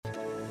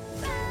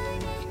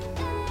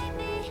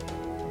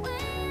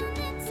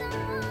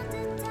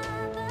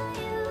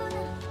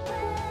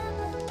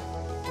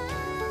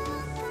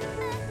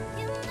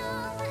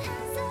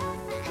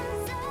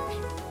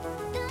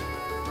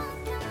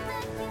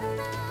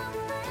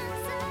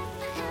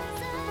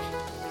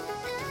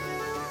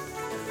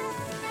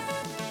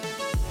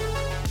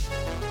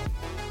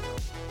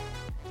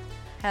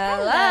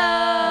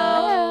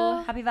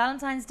Hello. Happy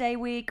Valentine's Day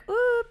week.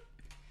 Oop.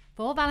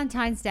 For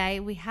Valentine's Day,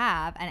 we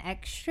have an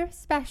extra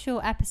special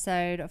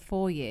episode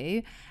for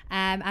you.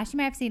 As you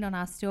may have seen on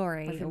our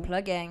story, We've been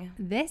plugging.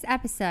 this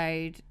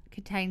episode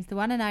contains the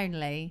one and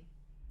only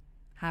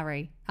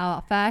Harry,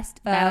 our first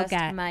male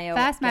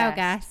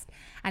guest.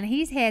 And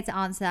he's here to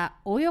answer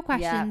all your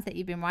questions that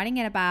you've been writing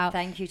in about.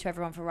 Thank you to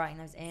everyone for writing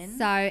those in.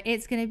 So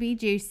it's going to be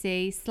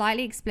juicy,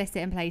 slightly explicit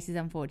in places,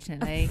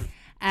 unfortunately.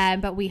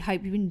 But we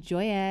hope you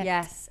enjoy it.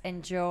 Yes,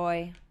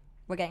 enjoy.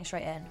 We're getting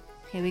straight in.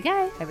 Here we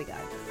go. Here we go.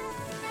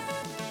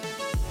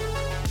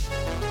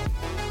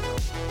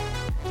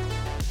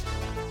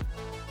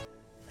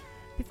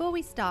 Before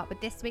we start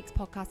with this week's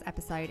podcast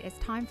episode, it's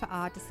time for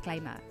our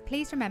disclaimer.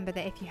 Please remember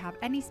that if you have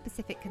any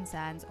specific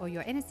concerns or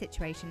you're in a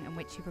situation in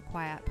which you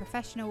require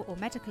professional or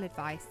medical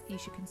advice, you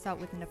should consult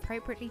with an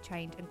appropriately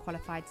trained and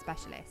qualified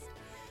specialist.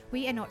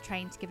 We are not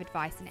trained to give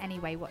advice in any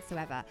way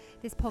whatsoever.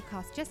 This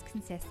podcast just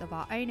consists of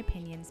our own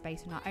opinions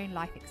based on our own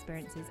life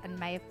experiences and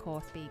may of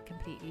course be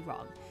completely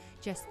wrong.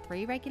 Just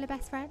three regular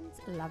best friends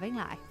loving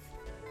life.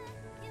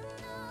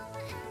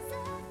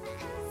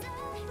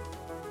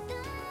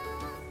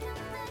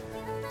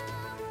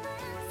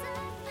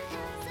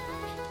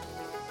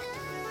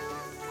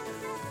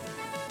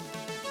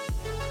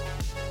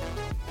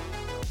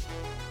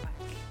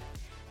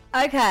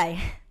 Okay,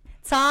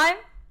 time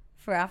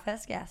for our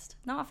first guest.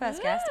 Not our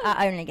first guest,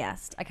 our only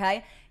guest,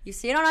 okay? You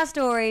see it on our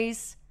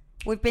stories.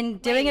 We've been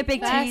doing a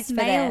big tease for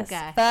this.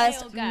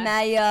 First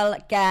male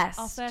guest.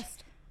 Our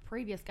first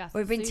previous guest.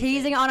 We've been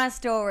teasing it on our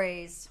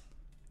stories.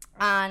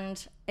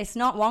 And it's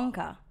not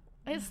Wonka.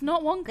 It's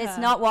not Wonka. It's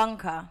not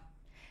Wonka.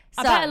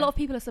 I bet a lot of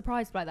people are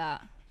surprised by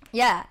that.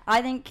 Yeah,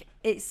 I think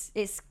it's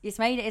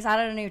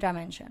added a new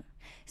dimension.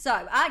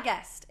 So our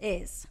guest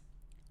is,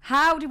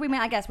 how did we meet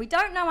our guest? We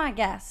don't know our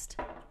guest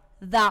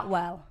that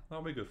well.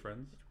 Oh, we're good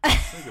friends. We're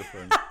good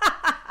friends.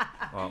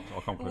 I'll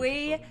come close.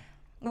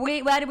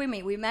 Where did we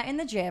meet? We met in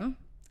the gym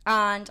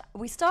and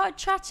we started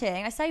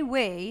chatting. I say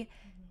we.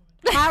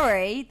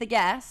 Harry, the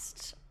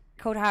guest,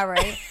 called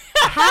Harry.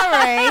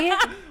 Harry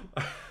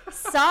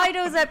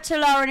sidles up to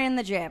Lauren in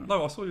the gym.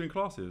 No, I saw you in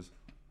classes.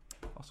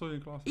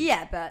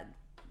 Yeah, but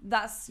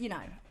that's,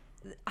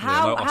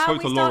 I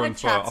spoke to Lauren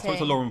started first. I spoke to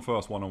chatting Lauren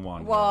first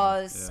one-on-one.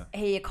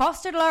 He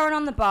accosted Lauren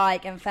on the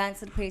bike and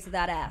fancied a piece of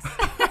that ass.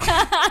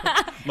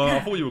 No, I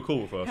thought you were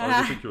cool first.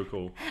 I did think you were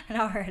cool.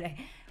 Not really.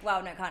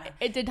 Well, no, kind of.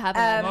 It did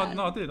happen.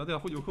 No, I did. I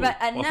thought you were cool. But,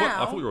 I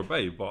now- thought you were a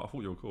babe, but I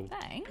thought you were cool.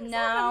 Thanks. Now-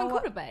 I haven't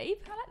called a babe.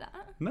 I like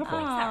that. Never.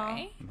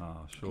 Sorry. Nah,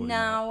 surely not.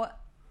 Now,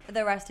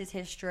 the rest is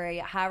history.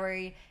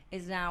 Harry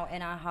is now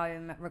in our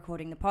home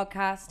recording the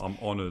podcast. I'm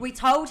honoured. We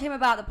told him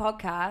about the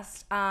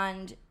podcast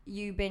and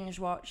you binge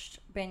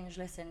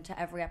listened to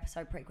every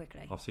episode pretty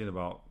quickly. I've seen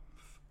about,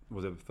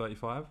 was it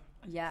 35?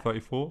 Yeah.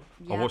 34?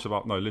 Yeah. I watched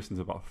listened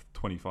to about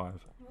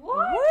 25. Woo!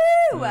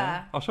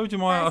 Yeah. I showed you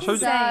my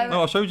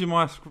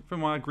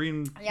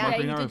green. Yeah, my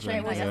green you arrow did show thing.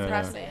 it was Yeah.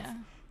 impressive.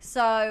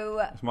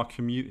 So It's my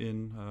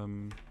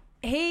commuting.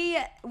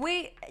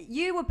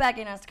 you were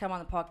begging us to come on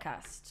the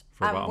podcast,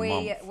 For about and a we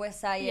month. were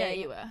saying, Yeah,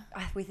 you were.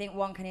 We think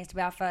Wonka needs to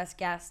be our first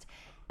guest,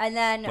 and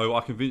then No,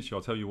 I convinced you.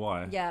 I'll tell you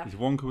why. Yeah. If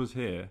Wonka was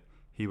here,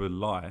 he would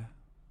lie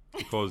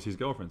because his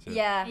girlfriend's here.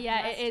 yeah,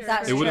 Yeah, it is.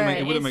 That's It wouldn't true.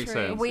 make. It wouldn't It's make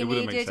true. sense. we It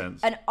wouldn't make needed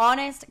sense. an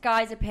honest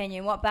guy's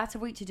opinion. What better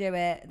week to do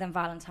it than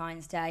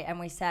Valentine's Day? And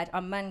we said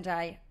on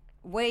Monday.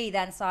 We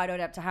then sidled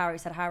up to Harry.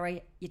 Said,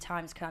 Harry, your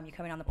time's come. You're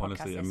coming on the podcast.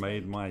 Honestly, it this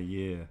made week. my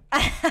year.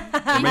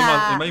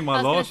 it made my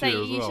I was last gonna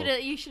year say, as well.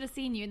 you should have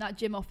seen you in that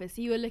gym office.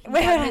 You were looking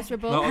We quite were-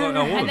 miserable. No, I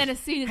was. And then as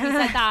soon as you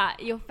said that,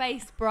 your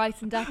face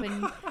brightened up,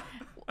 and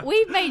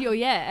we've made your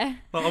year.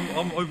 No,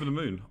 I'm over the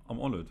moon. I'm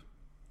honoured.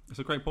 It's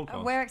a great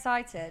podcast. We're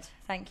excited.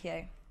 Thank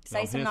you. Say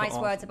I'm some here to nice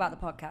answer- words about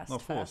the podcast No,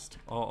 of course. first.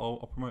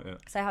 I'll promote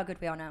it. Say how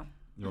good we are now.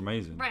 You're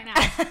amazing. Right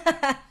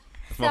now.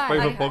 It's my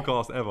favourite okay.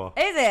 podcast ever.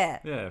 Is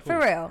it? Yeah, of For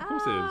course. real? Of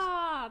course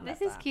it is.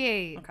 This is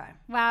cute. Okay.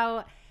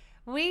 Well,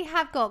 we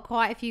have got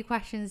quite a few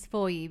questions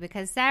for you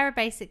because Sarah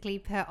basically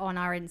put on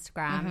our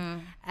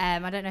Instagram. I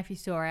don't know if you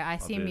saw it. I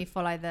assume did. you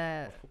follow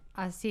the.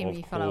 I assume Of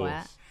you follow it.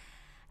 course.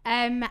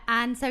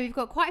 And so we've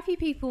got quite a few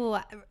people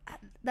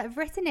that have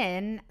written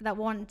in that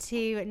want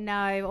to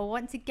know or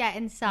want to get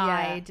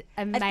inside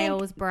a think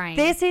male's brain.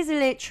 This is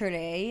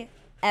literally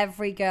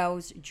every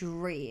girl's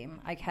dream,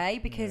 okay?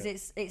 Because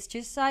it's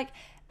just like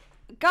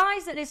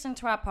guys that listen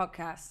to our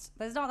podcast,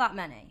 there's not that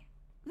many.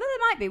 Well,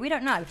 there might be, we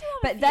don't know.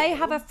 But they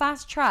have a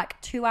fast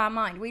track to our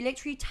mind. We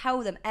literally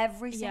tell them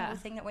every single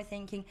thing that we're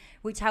thinking.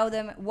 We tell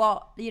them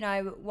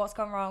what's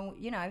gone wrong.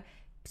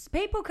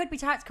 People could be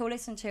tactical,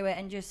 listen to it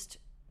and just,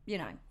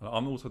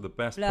 I'm also the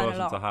best Learn a person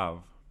lot. to have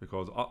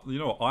because,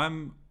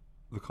 I'm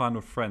the kind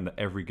of friend that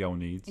every girl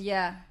needs.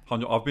 Yeah.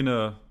 I've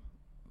been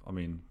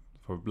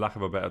for lack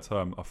of a better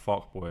term, a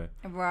fuck boy.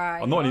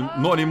 Right. Not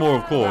anymore,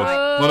 of course.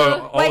 Right.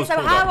 No, I Wait, was so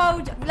called how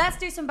that. old, let's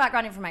do some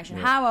background information.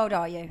 Yeah. How old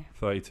are you?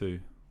 32.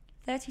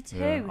 32.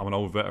 Yeah, I'm an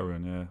old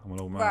veteran, yeah. I'm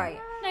an old man. Right.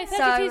 No, 32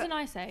 So- is a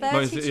nice age.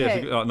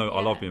 32.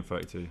 I love being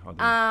 32. I do.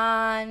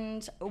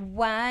 And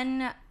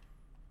when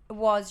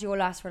was your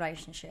last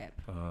relationship?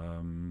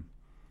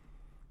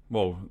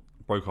 Well,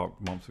 broke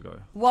up months ago.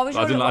 What was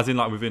your? As in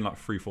within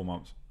 3-4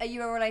 months. Are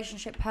you a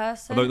relationship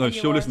person? No, Are you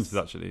she'll a listen to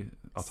that actually.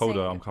 I told her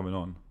single? I'm coming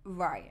on.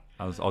 Right.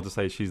 I'll just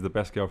say she's the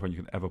best girlfriend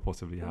you can ever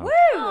possibly have. Woo!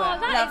 Oh,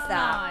 that Love is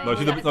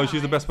that. nice.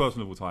 She's the best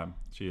person of all time.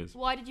 She is.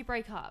 Why did you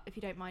break up, if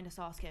you don't mind us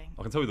asking?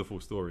 I can tell you the full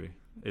story.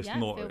 It's Yeah,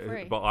 not, feel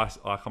free. but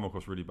I come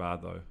across really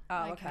bad though.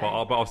 Oh, okay. But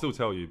I'll still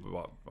tell you.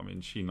 But I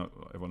mean,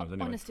 everyone knows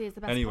anyway. Honesty is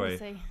the best Anyway,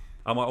 policy.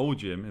 at my old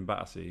gym in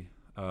Battersea,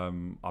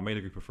 I made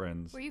a group of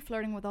friends. Were you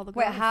flirting with all the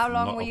girls? Wait, how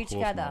long Not- were of you course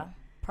together? not.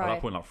 At Prior?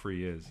 that point, 3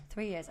 years.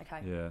 3 years.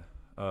 Okay. Yeah.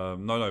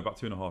 No, about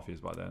 2.5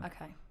 years by then.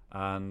 Okay.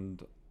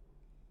 And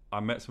I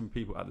met some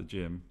people at the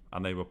gym,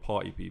 and they were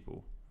party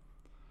people.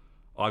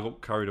 I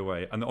got carried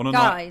away, and on a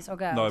Guys night, or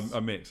girls? No,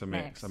 a mix.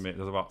 Mix. There's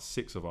about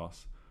 6 of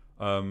us.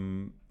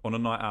 On a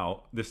night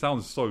out, this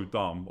sounds so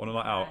dumb. On a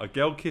night out, a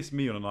girl kissed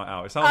me on a night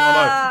out. It sounds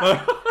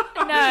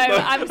No,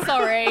 I'm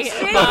sorry.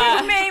 Excuse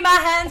but- me, my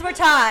hands were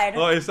tied.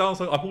 no, it sounds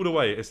so. I pulled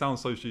away. It sounds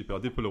so stupid. I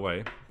did pull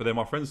away, but then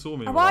my friends saw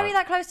me. and Why were were you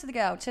like- that close to the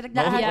girl? To No, I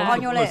that wasn't- had I on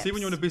wasn't- your no, lips? see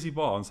when you're in a busy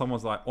bar and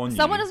someone's like on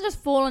Someone you. doesn't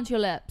just fall onto your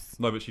lips.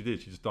 No, but she did.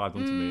 She just dived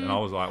onto me, and I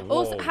was like, whoa.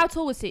 Also, how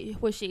tall was she?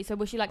 So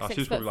was she like She 6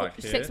 was foot? probably like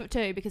here.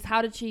 6'2"? Because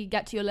how did she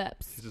get to your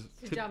lips?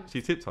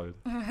 She tiptoed.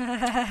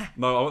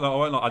 No, I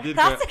won't lie. I did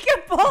That's get. a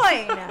good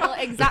point. Well,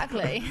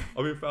 exactly.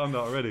 I've been found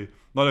out already.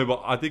 No,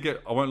 but I did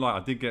get. I won't lie.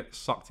 I did get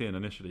sucked in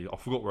initially. I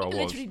forgot where I You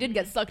was. literally did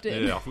get sucked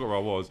in. Yeah, I forgot where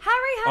I was. Harry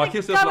I had a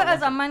kissed go her at like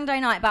us on Monday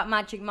night about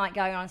Magic Mike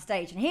going on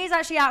stage, and he's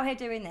actually out here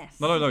doing this.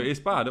 No, it's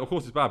bad. Of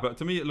course, it's bad. But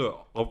to me,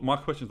 look, my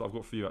questions that I've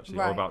got for you actually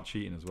are Right. about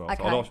cheating as well.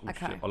 Okay, So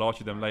okay. I'll ask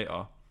you them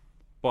later.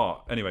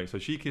 But anyway, so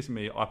she kissed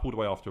me. I pulled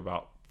away after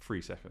about 3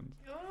 seconds.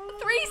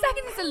 3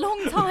 seconds is a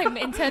long time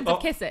in terms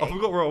of kissing. I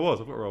forgot where I was.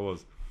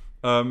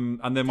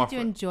 And then my Did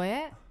you enjoy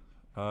it?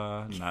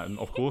 no,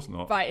 of course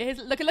not. Right,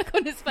 look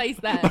on his face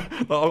there.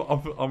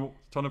 I'm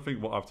trying to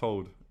think what I've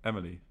told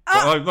Emily.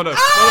 Oh. No.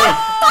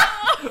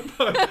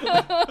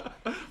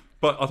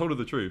 But I told her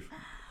the truth.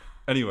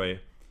 Anyway,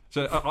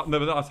 so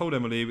I told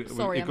Emily.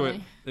 Sorry,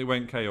 Emily. It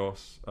went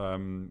chaos.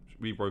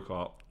 We broke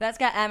up. Let's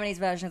get Emily's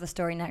version of the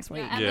story next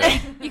week. Yeah.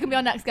 You can be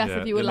our next guest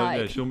if you would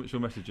like. Yeah, she'll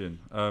message in.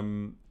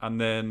 And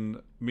then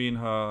me and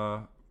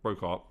her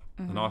broke up,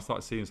 and I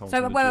started seeing someone.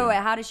 So from the gym. wait.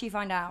 How did she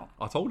find out?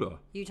 I told her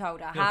You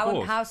told her. Yeah, of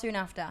course. How soon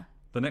after?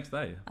 the next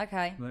day.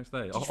 Okay. The next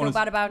day. Did you feel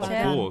bad about it?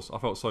 Of course, I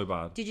felt so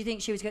bad. Did you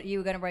think you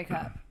were going to break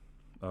up?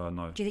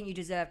 No. Do you think you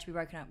deserve to be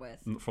broken up with?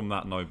 From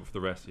that, no, but for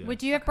the rest, yeah.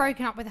 Would you have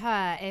broken up with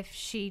her if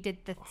she did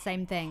the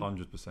same thing?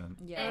 100%.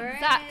 Yeah.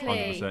 Exactly.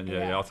 100%.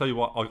 Yeah. Yeah. I'll tell you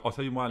what. I'll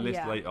tell you my list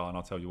Yeah. later, and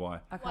I'll tell you why.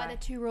 Okay. Why are there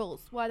 2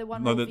 rules? Why the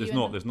one No, rule for there's you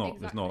not. and There's the- not.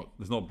 Exactly.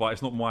 There's not. But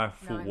it's not my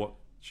fault No. what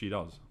she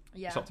does.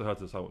 Yeah. It's up to her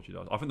to decide what she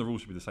does. I think the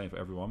rules should be the same for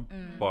everyone,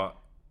 but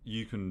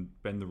you can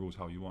bend the rules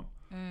how you want.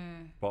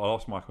 But I'll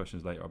ask my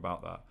questions later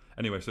about that.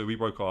 Anyway, so we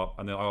broke up,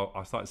 and then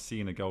I started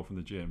seeing a girl from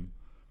the gym.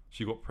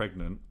 She got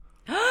pregnant.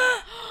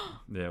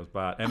 Yeah, it was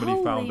bad. Emily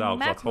Holy found out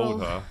because I told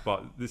mackerel. her.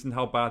 But listen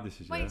how bad this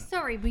is. Wait, Yeah,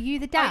 sorry, were you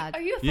the dad?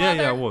 Are you a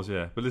father? yeah, I was.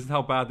 Yeah, but listen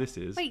how bad this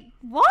is. Wait,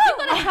 what?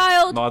 You got a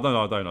child. No, I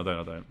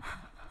don't.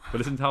 But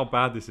listen to how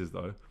bad this is,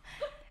 though.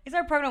 Is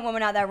there a pregnant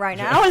woman out there right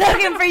now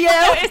looking for you?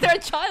 Is there a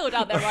child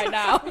out there right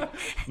now?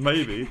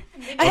 Maybe.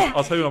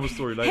 I'll tell you another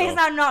story later. He's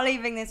now not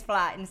leaving this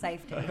flat in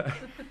safety.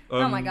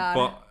 Oh my God.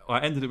 But I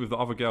ended it with the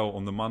other girl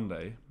on the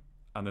Monday,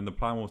 and then the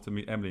plan was to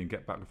meet Emily and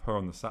get back with her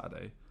on the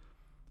Saturday.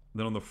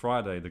 Then on the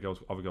Friday, the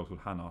other girl called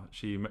Hannah,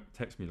 she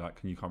texted me like,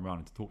 "Can you come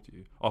around to talk to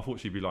you?" I thought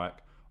she'd be like,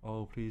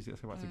 "Oh, please, let's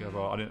get back together."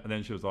 And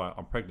then she was like,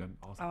 "I'm pregnant."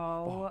 I was like,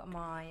 Oh "Fuck."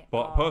 my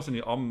But God. personally,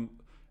 in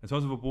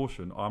terms of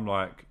abortion, I'm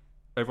like,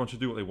 everyone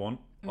should do what they want.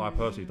 I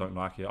personally don't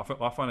like it.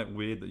 I find it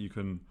weird that you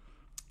can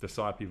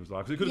decide people's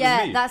lives. It could have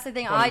been me. That's the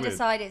thing. I find I it weird.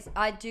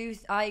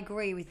 decided. I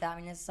agree with that. I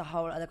mean, this is a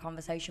whole other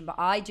conversation, but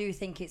I do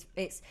think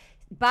it's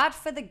bad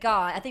for the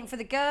guy. I think for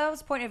the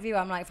girl's point of view,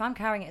 I'm like, if I'm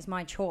carrying it, it's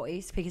my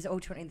choice because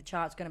ultimately the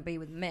child's going to be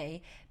with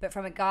me. But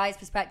from a guy's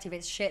perspective,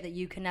 it's shit that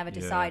you can never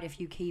decide if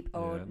you keep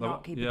or Yeah.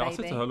 not keep a Yeah, baby. I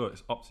said to her, "Look,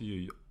 it's up to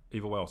you.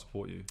 Either way, I'll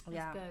support you."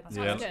 Yeah, good. that's Sounds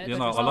Yeah, good. yeah, That's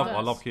no, what I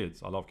matters. love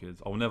kids. I love kids.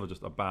 I will never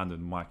just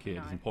abandon my kid.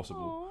 No. It's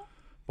impossible. Aw.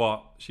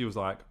 But she was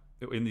like,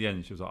 in the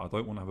end, she was like, "I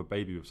don't want to have a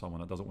baby with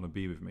someone that doesn't want to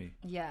be with me."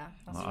 yeah.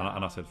 That's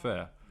And I said,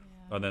 "Fair."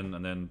 And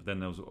then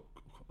there was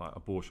like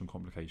abortion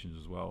complications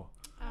as well.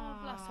 Oh,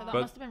 bless her. That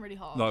But- must have been really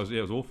hard. No,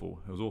 it was awful.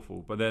 It was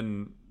awful. But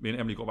then me and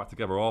Emily got back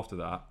together after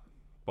that.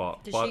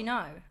 But Did but- she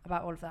know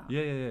about all of that?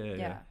 Yeah.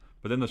 Yeah.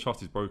 But then the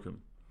trust is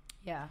broken,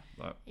 Yeah.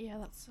 Yeah,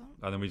 that's...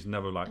 and then we just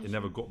never it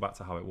never got back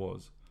to how it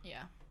was.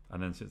 Yeah.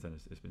 And then since then,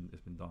 it's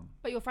been done.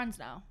 But you're friends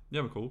now?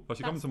 Yeah, we're cool. But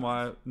she comes That's to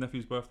my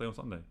nephew's birthday on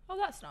Sunday. Oh,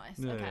 that's nice.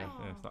 Yeah, Okay.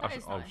 yeah. It's like- That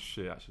is oh nice.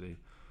 shit! Actually,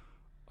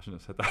 I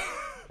shouldn't have said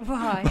that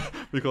Why?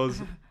 because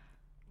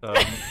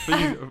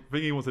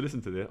Thingy wants to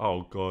listen to this.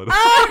 Oh god.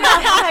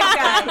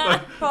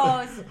 Okay.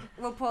 Pause.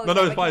 We'll pause. No, it.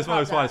 it's We fine. can It's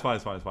fine. It's cut fine. that. It's fine.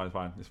 It's fine. It's fine. It's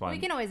fine. It's fine. We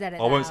can always edit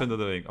I won't that send her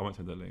the link. I won't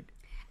send her the link.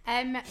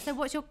 So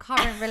what's your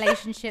current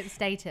relationship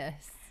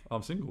status?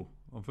 I'm single.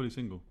 I'm fully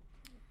single.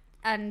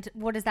 And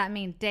what does that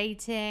mean?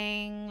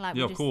 Dating? Like,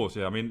 Yeah, of course.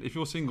 Yeah. I mean, if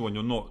you're single and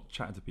you're not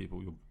chatting to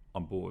people, you're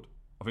I'm bored.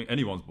 I think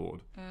anyone's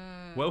bored.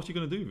 What else are you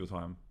going to do with your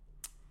time?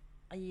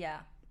 Yeah.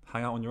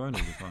 Hang out on your own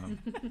all the time.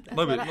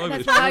 no, but That's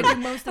it's what I true. do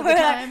most of the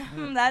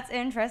time. That's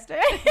interesting.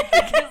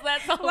 Because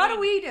that's all What do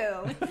we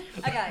do?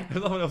 Okay.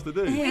 There's nothing else to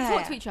do. We Yeah.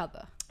 talk to each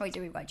other. We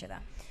do. We got each other.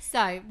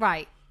 So,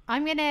 right.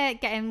 I'm going to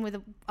get in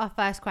with our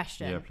first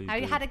question. Yeah, please I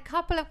do. had a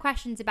couple of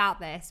questions about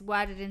this,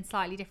 worded in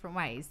slightly different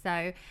ways.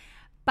 So,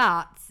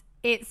 but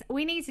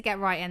we need to get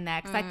right in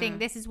there because I think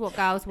this is what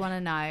girls want to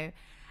know.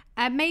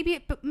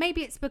 Maybe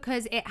it's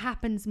because it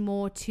happens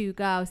more to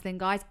girls than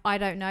guys. I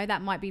don't know.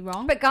 That might be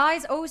wrong. But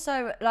guys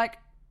also, like,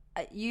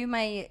 you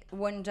may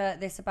wonder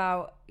this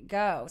about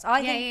girls.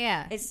 I think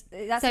yeah. that's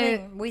So, the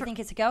thing. We think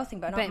it's a girl thing,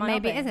 but not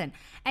maybe it isn't.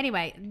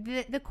 Anyway,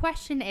 the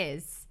question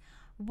is,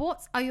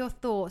 what are your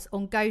thoughts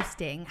on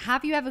ghosting?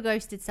 Have you ever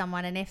ghosted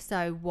someone, and if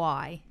so,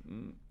 why?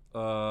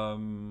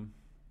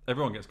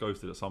 Everyone gets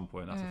ghosted at some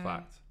point. That's a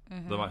fact.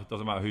 Mm-hmm.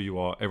 Doesn't matter who you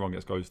are. Everyone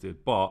gets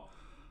ghosted. But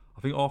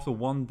I think after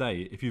one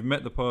day, if you've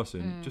met the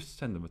person, just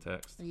send them a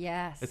text.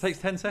 Yes. It takes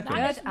 10 seconds.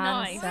 That is Good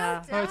nice.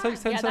 answer. No, it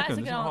takes 10 Yeah, that's a seconds.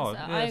 good It's not hard.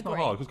 answer. Yeah, I it's not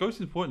agree. hard because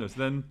ghosting is pointless.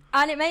 Then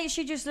And it makes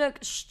you just look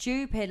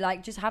stupid.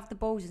 Like, just have the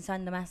balls and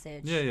send the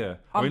message. yeah.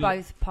 On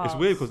both parts. It's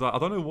weird because I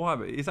don't know why,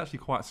 but it's actually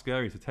quite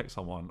scary to text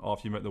someone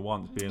after you met them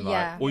once, being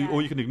Yeah. like,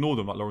 or you can ignore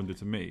them like Lauren did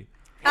to me.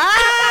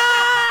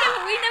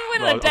 We never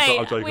went on a date.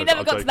 I'm joking, We never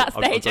I'm got to that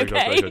joking,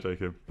 stage, I'm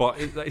joking. But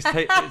it takes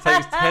 10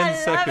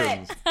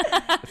 seconds.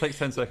 It takes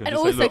 10 seconds. And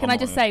Just say, also, "Look, can I'm I not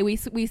just on say, we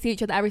see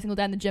each other every single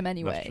day in the gym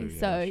anyway. true, yeah,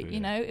 so, that's true, you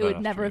know, yeah. it No, would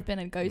that's never true. have been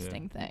a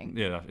ghosting thing.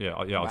 Yeah,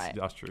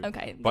 that's true.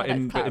 Okay, But that's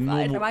in clarified.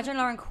 normal, Imagine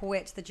Lauren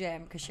quit the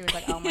gym because she was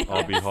like, "Oh my god."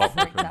 I'll be freaked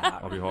heartbroken.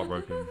 out. I'll be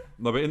heartbroken.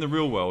 No, but in the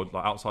real world,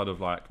 like outside of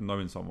like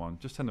knowing someone,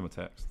 just send them a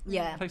text.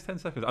 Yeah. It takes 10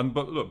 seconds.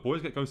 But look,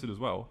 boys get ghosted as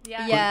well.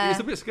 Yeah. Yeah. It's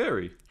a bit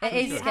scary. It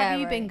is scary. Have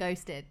you been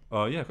ghosted?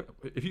 Yeah.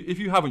 If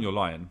you haven't, you're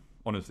lying.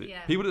 Honestly, Yeah.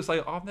 people that say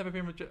I've never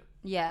been rejected.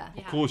 Yeah.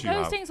 Of course you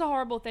have. Ghosting's a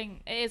horrible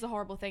thing. It is a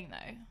horrible thing,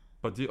 though.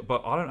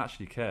 But I don't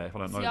actually care if I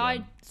don't know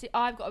them.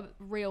 I've got a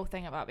real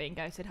thing about being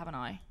ghosted, haven't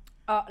I?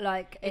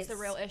 Like It's a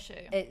real issue.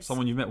 It's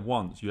Someone you met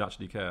once, you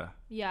actually care.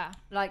 Yeah.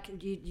 like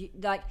you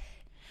like.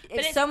 But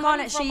If it's someone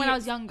coming from she when I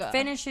was younger.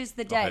 finishes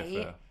the Okay,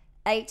 day. fair.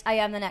 8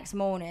 a.m. the next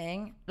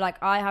morning,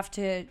 like I have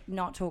to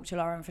not talk to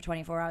Lauren for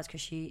 24 hours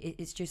because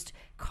it's just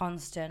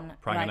constant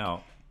Pranging like,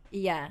 out.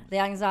 Yeah, the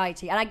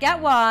anxiety. And I get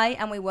why,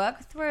 and we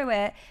work through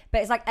it,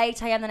 but it's like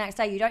 8 a.m. the next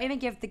day. You don't even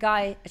give the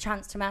guy a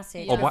chance to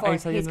message. Yeah. Oh, by before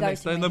 8 a.m. he's the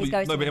next day? ghosting me, No, he's but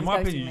ghosting me, in he's my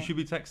ghosting opinion, you me. should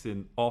be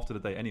texting after the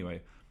date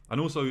anyway. And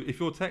also, if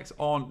your texts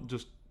aren't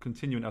just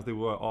continuing as they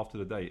were after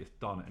the date, it's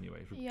done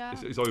anyway. Yeah.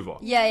 It's over.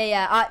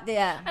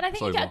 Yeah. And I think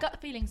It's you get a over. gut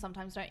feeling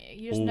sometimes, don't you?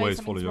 You just Always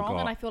know follow something's your wrong, gut.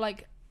 and I feel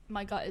like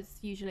my gut is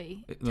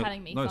usually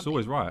telling me. No, it's something.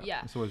 always right.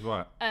 Yeah. It's always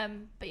right.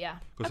 But yeah.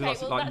 Because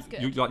Okay, well, that's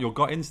good. like your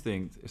gut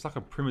instinct, it's like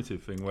a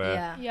primitive thing where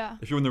Yeah. Yeah.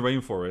 if you're in the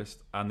rainforest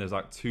and there's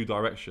like two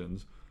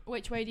directions,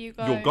 Which way do you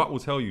go? your gut will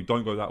tell you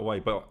don't go that way,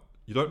 but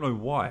you don't know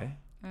why.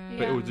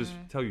 But it will just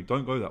tell you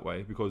don't go that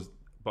way because.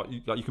 But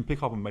you can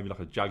pick up on maybe like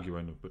a jaguar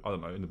in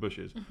the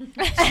bushes,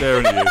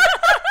 staring at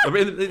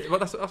you. But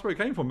that's where it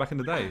came from back in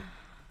the day.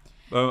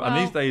 And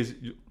these days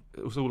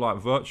it was all like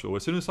virtual.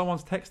 As soon as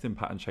someone's texting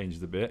pattern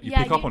changes a bit, you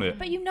pick up on it.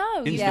 But you know,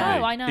 Instantly.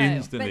 I know.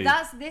 Instantly.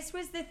 But this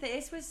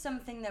was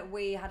something that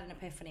we had an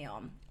epiphany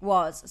on.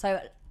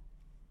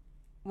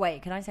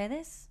 Wait, can I say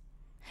this?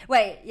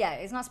 Wait, yeah,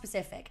 it's not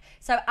specific.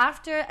 So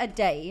after a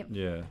date,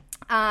 Yeah.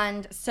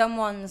 and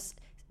someone's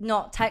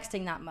not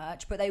texting that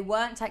much, but they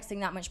weren't texting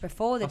that much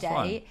before the That's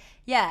date. fine.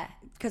 Yeah,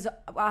 because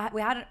I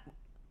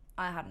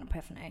had an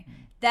epiphany.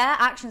 Their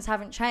actions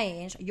haven't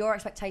changed. Your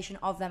expectation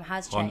of them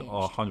has changed.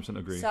 100%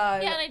 agree. So,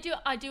 Yeah, and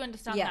I do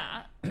understand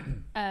Yeah. that.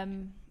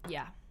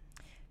 Yeah.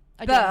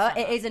 I do but understand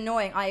it that. is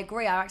annoying. I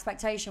agree. Our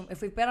expectation,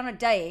 if we've been on a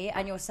date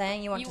and you're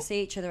saying you want to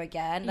see each other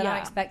again, then I'm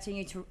Yeah. expecting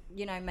you to,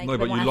 make No, them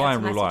but you want lie to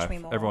in real message life. me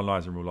more. Everyone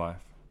lies in real life.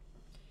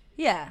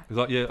 Yeah.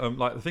 Because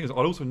like the thing is, I'd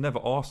also never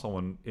ask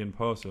someone in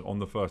person on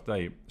the first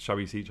date, shall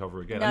we see each other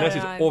again? No, Unless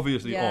no, it's no.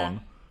 obviously Yeah.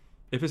 on.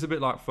 If it's a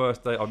bit like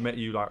first date, I've met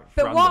you like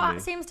But randomly.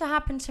 what seems to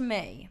happen to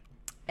me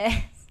is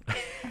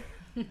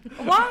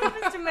what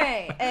happens to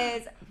me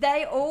is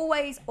they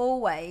always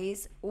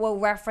will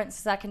reference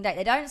the second date.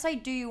 They don't say,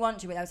 do you want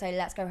to, but they'll say,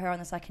 let's go here on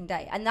the second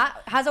date. And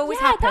that has always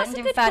Yeah, that's happened. a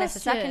In good fairness, the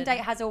question. second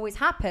date has always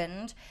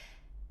happened.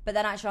 But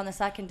then actually on the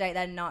second date,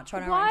 they're not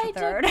trying to Why arrange a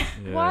third.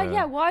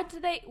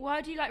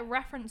 Why do you like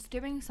reference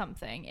doing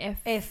something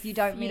if you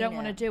don't mean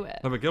want to it. do it?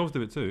 No, but girls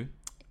do it too.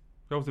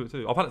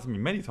 I've had it to me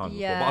many times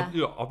Yeah.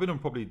 before. But I've been on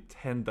probably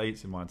 10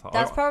 dates in my entire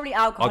That's probably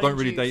alcohol. I don't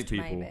really induced,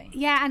 date people. Maybe.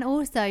 Yeah, and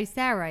also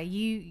Sarah,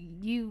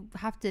 you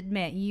have to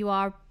admit you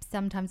are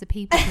sometimes a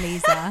people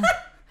pleaser.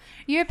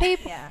 You're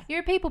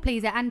a people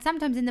pleaser, and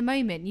sometimes in the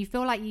moment you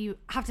feel like you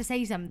have to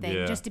say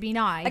something just to be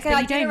nice, Okay, but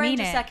I you did don't arrange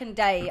mean a it. second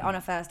date on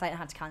a first date and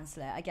had to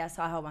cancel it. I guess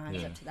I hold my hands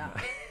Yeah. up to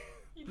that.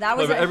 That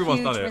was but a everyone's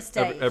huge done it.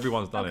 mistake.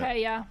 Everyone's done it.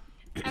 Okay, yeah.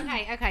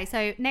 Okay.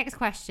 So next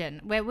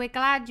question. We're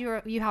glad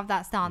you have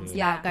that stance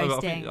Yeah. about No,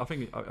 but ghosting.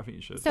 I think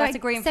you should. So That's a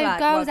green so flag.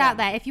 girls Well out done.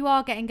 there, if you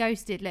are getting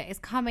ghosted, look, it's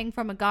coming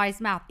from a guy's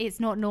mouth. It's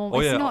not normal.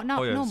 It's not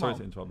normal. Sorry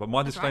to interrupt. But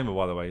my disclaimer,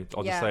 by the way,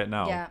 I'll just say it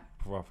now Yeah.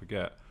 before I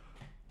forget.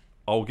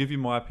 I'll give you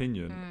my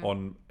opinion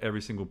on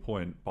every single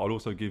point, but I'll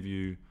also give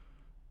you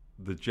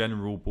the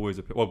general boys'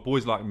 opinion. Well,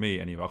 boys like me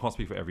anyway. I can't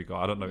speak for every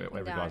guy. I don't know what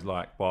every guy's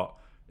like, but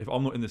if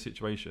I'm not in the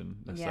situation,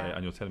 let's say,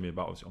 and you're telling me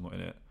about it, I'm not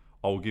in it,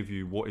 I'll give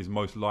you what is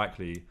most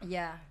likely.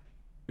 Yeah.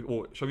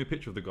 Or show me a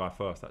picture of the guy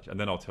first, actually, and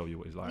then I'll tell you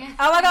what he's like.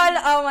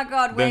 Oh my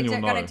god, Then we're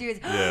you'll gonna know. do this.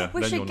 Yeah,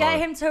 We then should you'll get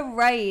know. him to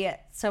rate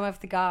some of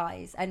the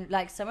guys, and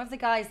like some of the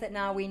guys that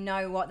now we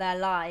know what they're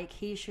like,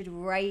 he should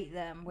rate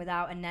them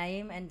without a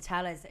name and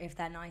tell us if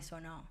they're nice or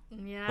not.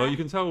 Yeah. Well, you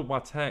can tell by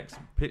text,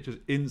 pictures,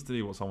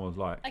 instantly what someone's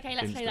like. Okay,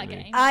 let's play that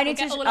Instantly. game. I We'll need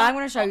get to. all I'm our-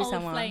 going to show you our old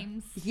someone.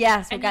 flames.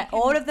 Yes, we'll And get you can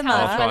all of them tell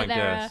us I'll up. try whether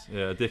and they're guess. Yeah,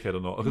 a dickhead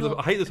or not. Because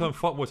I hate the term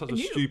fuckboy. It's such a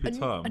stupid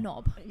term. A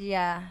knob.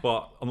 Yeah.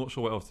 But I'm not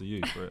sure what else to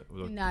use for it.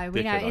 No,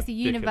 we Dickhead, know it's a dickhead,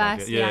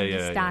 universally yeah,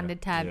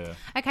 understood term. yeah.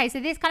 Okay, so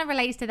this kind of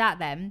relates to that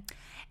then.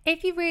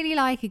 If you really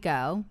like a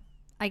girl,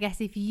 I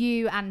guess if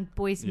you and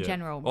boys in Yeah.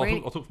 general,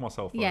 I'll talk for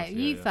myself first. yeah,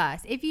 you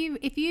first. If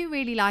you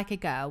really like a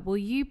girl, will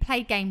you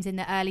play games in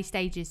the early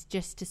stages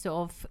just to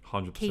sort of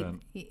 100%. keep?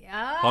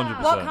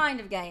 100%. What kind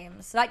of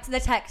games? Like the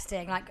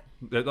texting, like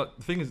The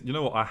thing is, you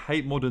know what? I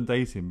hate modern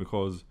dating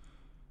because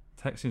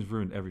texting's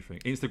ruined everything.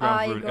 I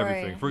Instagram's ruined agree,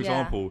 everything. For yeah.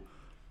 example,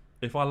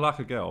 if I like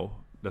a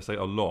girl, let's say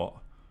a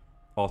lot,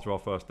 after our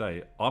first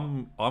date,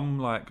 I'm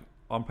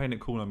playing it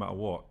cool no matter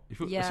what. As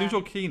soon as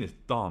you're keen, it's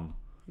done.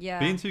 yeah.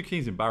 Being too keen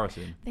is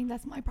embarrassing. I think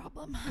that's my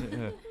problem.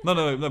 Yeah. No, But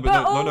no, it's different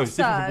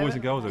for also- boys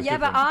and girls. Though. It's Yeah,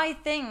 but different. I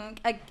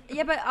think,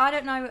 but I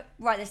don't know.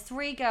 Right, there's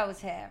 3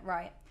 girls here,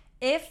 right?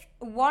 If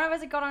one of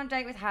us had gone on a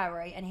date with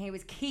Harry and he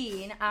was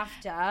keen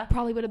after,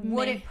 Probably would have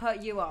would me. it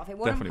put you off? It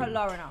wouldn't Definitely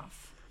put would. Lauren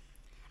off.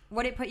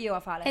 Would it put you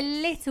off, Alex? A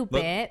little Look-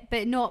 bit,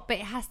 but not. But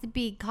it has to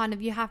be kind of.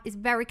 It's a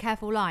very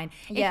careful line.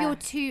 Yeah.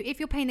 If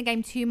you're playing the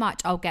game too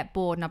much, I'll get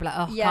bored and I'll be like,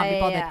 oh, Yeah, can't be yeah,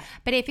 bothered. yeah.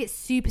 But if it's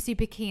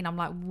super keen, I'm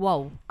like,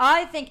 whoa.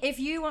 I think if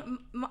you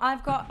want,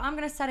 I'm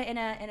going to set it in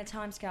a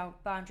timescale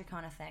boundary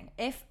kind of thing.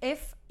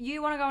 If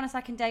you want to go on a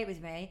second date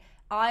with me,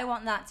 I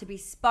want that to be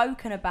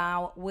spoken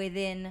about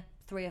within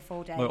 3 or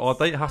 4 days. No, our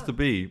date has to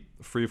be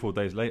 3 or 4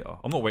 days later.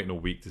 I'm not waiting a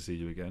week to see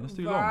you again. That's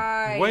too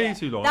Right. long. Way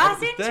too long.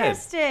 That's It's dead.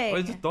 interesting. Well,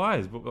 it just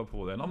dies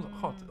before then. I'm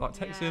like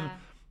texting. yeah.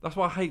 That's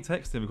why I hate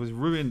texting because it's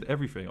ruined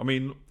everything. I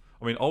mean,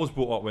 I was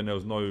brought up when there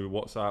was no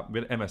WhatsApp. We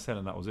had MSN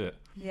and that was it.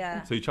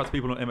 Yeah. So you chat to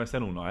people on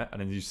MSN all night and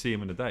then you see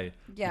them in the day.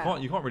 Yeah.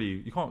 You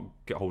can't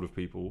get hold of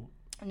people.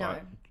 No.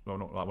 Like, well,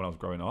 not like when I was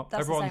growing up.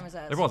 That's the same as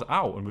us. Everyone's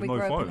out and with We no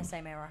grew up in phone. the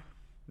same era.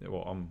 Yeah,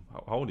 well,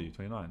 how old are you?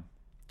 29.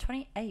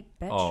 28,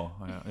 bitch. Oh,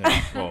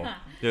 yeah. Well,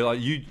 yeah,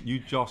 like you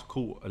just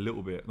caught a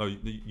little bit. No,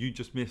 you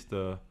just missed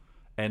the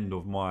end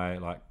of my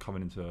like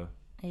coming into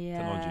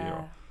technology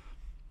era.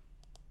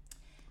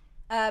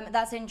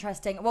 That's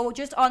interesting. Well,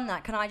 just on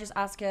that, can I just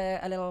ask a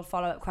little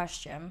follow-up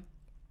question?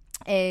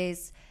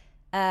 Is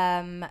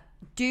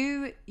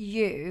do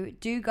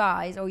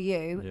guys or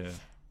you, Yeah.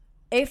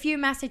 if you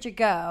message a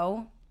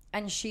girl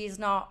and she's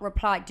not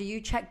replied, do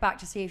you check back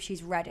to see if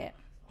she's read it?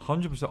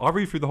 100%. I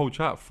read through the whole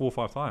chat 4 or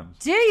 5 times.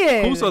 Do you?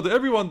 Of course I do.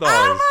 Everyone does.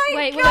 Oh my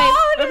Wait,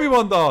 god!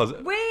 Everyone does.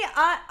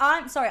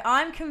 I'm sorry.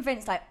 I'm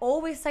convinced. I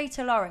always say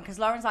to Lauren, because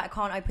Lauren's like, I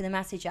can't open the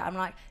message yet. I'm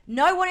like,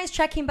 no one is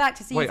checking back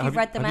to see if you've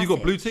read the have message. you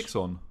got blue ticks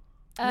on?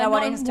 No,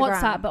 not on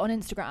Instagram. WhatsApp, but on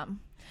Instagram.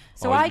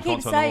 So Oh, I you keep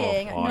can't turn them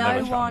saying, off. Oh, I never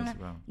no chat on one,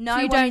 Instagram. no So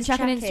you one don't is check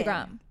on checking.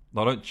 Instagram.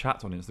 No, I don't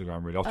chat on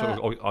Instagram really.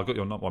 I got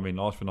your number. I mean,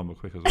 ask for number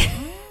quick as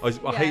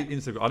well. I hate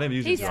Instagram. I never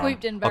use He Instagram.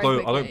 swooped in I very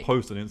don't quickly.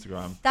 post on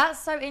Instagram. That's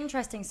so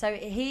interesting. So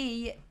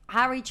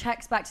Harry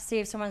checks back to see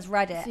if someone's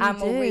read it So you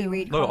and will do.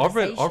 reread. No, I've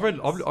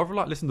conversations.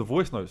 like listened to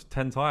voice notes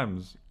 10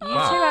 times. You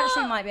back. two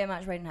actually might be a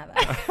match made in heaven.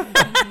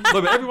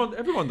 No, but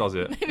everyone does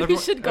it. Maybe we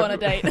should go on a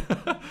date.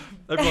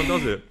 Everyone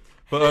does it.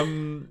 But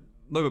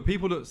no, but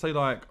people that say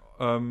like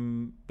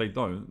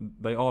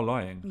they are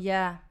lying.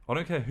 Yeah. I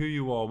don't care who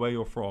you are, where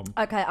you're from.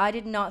 Okay, I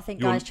did not think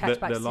guys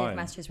checked back to see if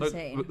messages were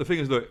seen. But the thing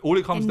is, look, all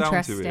it comes down to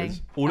is,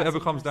 Interesting. all it That's ever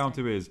comes down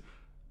to is,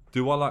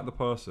 do I like the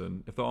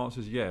person? If the answer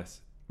is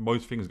yes,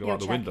 most things go You're out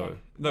the checking. window.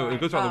 No, Right.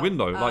 it goes out Oh, the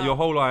window. oh. Like your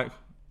whole like,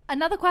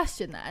 Another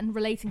question then,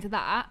 relating to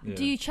that. Yeah.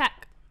 Do you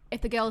check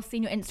if the girl's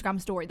seen your Instagram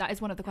story? That is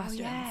one of the Oh, questions.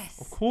 yes.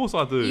 of course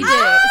I do. You do.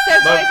 So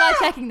boys are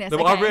checking this. No,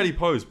 but I okay? rarely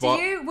post, but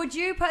Would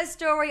you put a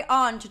story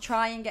on to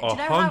try and get? Do you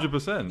know how?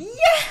 100%.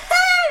 Yes.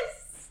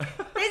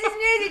 This is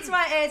music to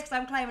my ears because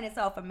I'm claiming it's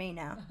all for me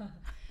now.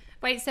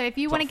 Wait, so if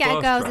you It's want to like get a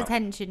first girl's trap.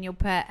 attention, you'll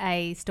put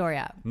a story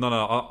up. No.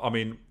 I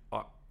mean,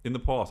 in the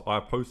past, I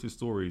have posted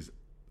stories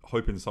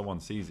hoping someone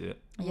sees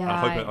it. Yeah. And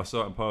hoping Right. a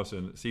certain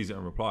person sees it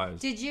and replies.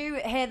 Did you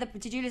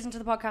listen to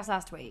the podcast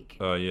last week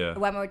Yeah.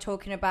 when we were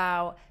talking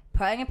about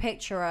putting a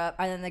picture up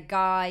and then the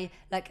guy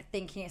like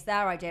thinking it's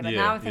their idea, but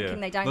Yeah, now I'm thinking yeah.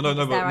 they don't No, think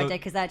no, it's but their no- idea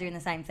because they're doing the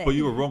same thing. But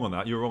you were wrong on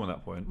that. You were wrong on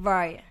that point.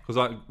 Right. Because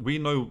like we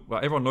know,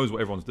 like everyone knows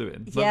what everyone's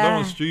doing. No Yeah.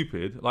 one's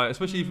stupid. Like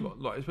especially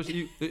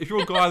if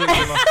you're a guy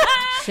that's like,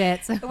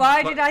 Shit.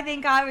 Why did I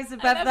think I was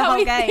above love the how whole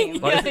we game?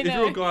 think. like, Yeah, if I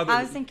you're a know. guy I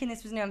that was thinking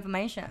this was new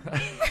information.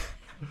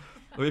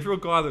 if you're a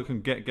guy that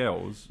can get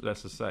girls,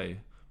 let's just say,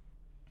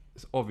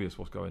 it's obvious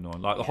what's going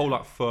on. Like the whole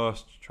like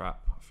first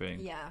trap thing.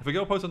 Yeah. If a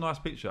girl posts a nice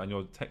picture and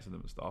you're texting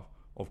them and stuff,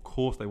 of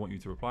course they want you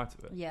to reply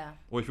to it. Yeah.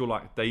 Or if you're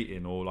like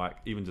dating or like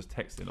even just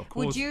texting, of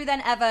course. Would you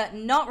then ever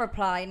not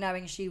reply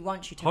knowing she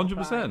wants you to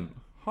 100%.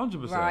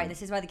 100%. Right,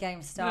 this is where the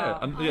games start.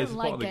 Yeah, and I it's don't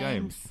part like of the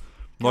game. games.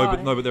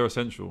 God. No, but they're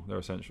essential. They're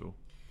essential.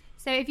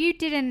 So if you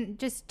didn't,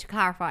 just to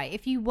clarify,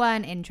 if you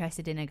weren't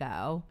interested in a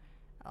girl,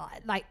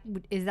 like,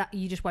 is that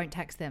you just won't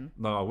text them?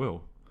 No, I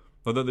will.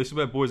 No, this is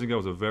where boys and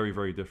girls are very,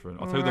 very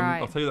different. I'll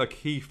tell you the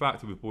key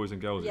factor with boys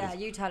and girls Yeah, is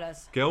you tell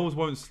us. girls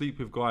won't sleep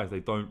with guys they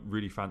don't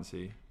really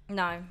fancy,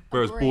 No.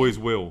 whereas Agree. boys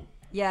will.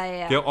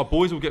 Yeah.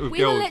 Boys will get with We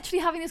girls. were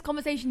literally having this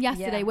conversation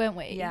yesterday, Yeah. weren't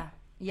we?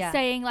 Yeah.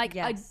 Saying like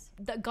Yes.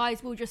 that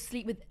guys will just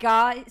sleep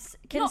Guys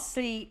can Not-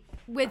 sleep.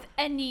 with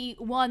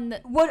anyone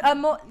that What are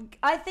more?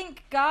 I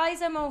think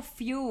guys are more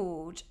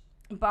fueled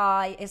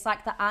by. It's like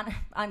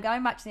I'm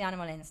going back to the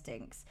animal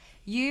instincts.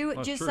 You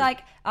That's just true.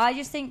 like I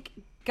just think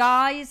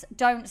guys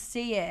don't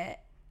see it.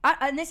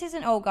 And this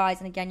isn't all guys.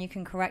 And again, you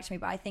can correct me,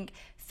 but I think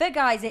for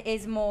guys it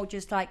is more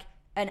just like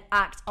an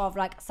act of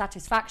like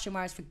satisfaction,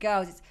 whereas for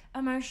girls it's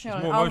emotional.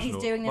 It's more Oh, emotional.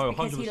 he's doing this No,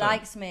 because he 100%.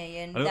 likes me,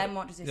 and And then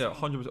what does this? Yeah, mean?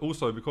 100%.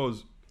 Also,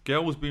 because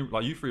girls being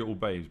like you three are all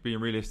babes, being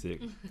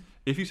realistic.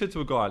 If you said to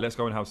a guy, "Let's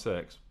go and have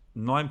sex,"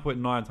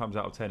 9.9 times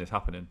out of 10 it's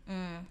happening.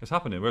 It's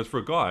happening. Whereas for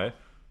a guy,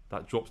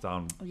 that drops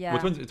down. Yeah.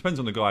 Well, it depends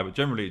on the guy, but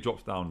generally it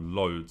drops down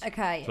loads.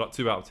 Okay. So like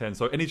 2 out of 10.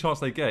 So any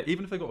chance they get,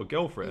 even if they've got a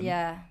girlfriend,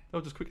 Yeah.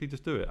 they'll just quickly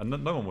just do it, and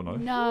no one will know.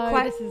 no,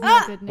 Quite- this is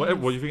not good news.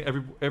 What do you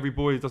think? Every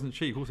boy doesn't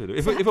cheat. Of course they do.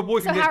 If a boy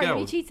So can get Harry, have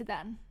you girls, cheated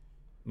then?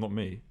 not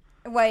me.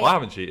 Wait. I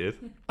haven't cheated.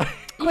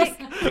 Quick.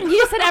 You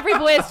just said every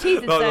boy has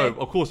cheated. No, so.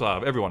 of course I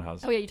have. Everyone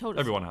has. Oh yeah, you told us.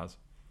 Everyone has.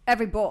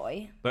 Every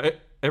boy. Like,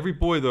 every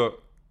boy that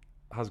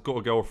has got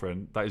a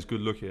girlfriend that is good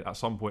looking at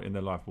some point in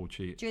their life will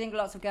cheat. Do you think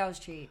lots of girls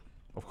cheat?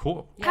 Of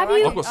course. Have right.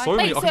 you- I've got so Wait,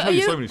 many. I so can tell are you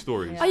you- so many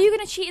stories. Yeah. Are you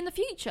going to cheat in the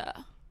future?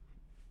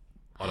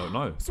 I don't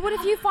know. So what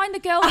if you find the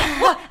girl?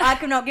 I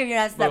could not give you an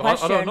answer to that No, I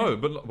question. don't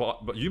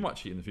know, but you might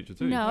cheat in the future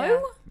too.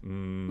 No.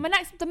 Mm,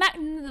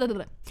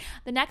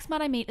 The next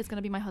man I meet is going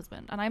to be my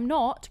husband, and I'm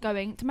not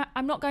going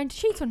to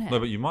cheat on him. no,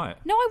 but you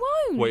might. No, I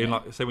won't. What, in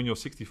like, say when you're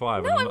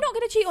 65? no, and I'm not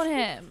going to cheat on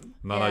him.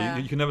 No, Yeah.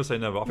 you can never say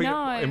never. I think,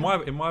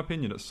 No. in my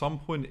opinion, at some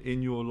point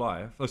in your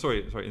life,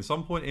 in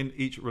some point in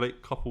each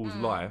couple's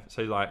life,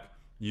 say like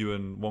you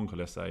and Wonka,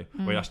 let's say.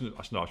 Wait, I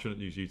shouldn't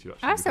use you two.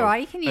 Actually, That's because- all right,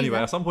 you can use Anyway,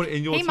 them. at some point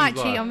in your He two's might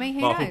cheat life- on me, who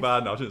Well, I feel knows?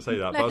 bad now. I shouldn't say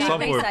that. But No, at some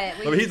we point, say it,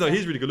 we no, but say it.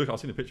 he's really good looking. I've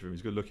seen a picture of him.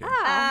 He's good looking.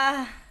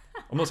 Ah.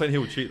 I'm not saying he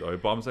will cheat though,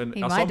 but I'm saying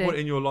He at might some do. point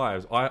in your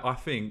lives, I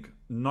think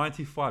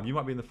 95. You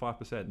might be in the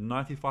 5%.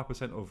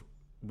 95% of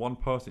one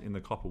person in the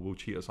couple will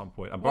cheat at some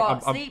point. And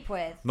What? Sleep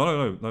with?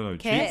 No.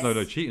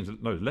 Kiss? Cheating.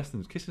 No, less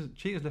than kissing.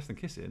 Cheating is less than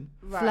kissing.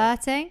 Right.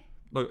 Flirting?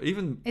 No,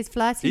 even. Is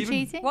flirting Even-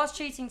 cheating? What's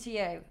cheating to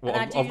you? Well,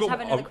 And I do just have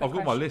another I've quick got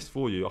my question. list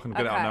for you. I can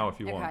get it out now if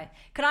you want. Okay.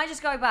 Can I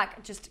just go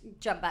back? Just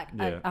jump back.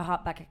 Yeah. I'll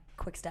hop back a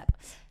quick step.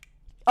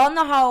 On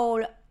the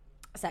whole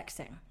sex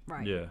thing,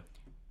 right? Yeah.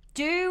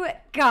 Do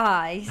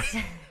guys?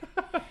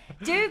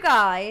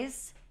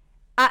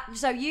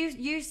 So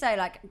you say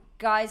like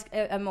guys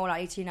are more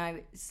likely to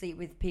sleep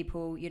with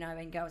people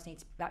and girls need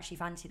to actually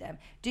fancy them.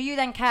 Do you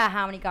then care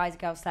how many guys a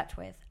girl slept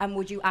with, and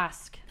would you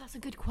ask? That's a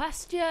good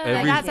question.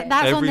 that's on the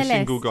every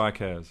single list. guy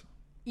cares.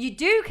 You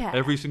do care.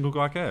 Every single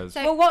guy cares.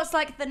 So- Well, what's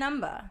like the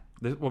number?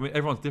 Well, I mean,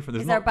 everyone's different.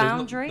 Is there a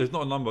boundary? There's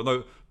not a number.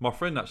 No, my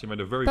friend actually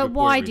made a very But good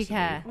why point do you recently.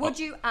 care? Would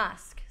you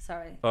ask?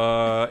 Sorry.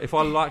 If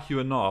I like you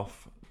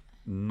enough,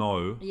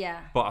 no.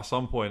 Yeah. But at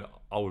some point,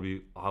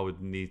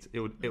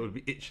 it would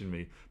be itching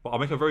me. But I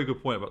make a very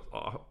good point.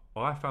 But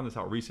I found this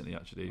out recently.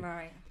 Actually,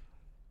 Right.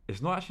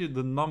 it's not actually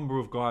the number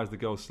of guys the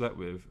girl slept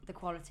with. The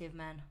quality of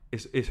men.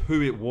 It's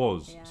who it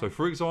was. Yeah. So,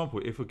 for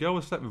example, if a girl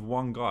has slept with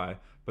one guy,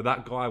 but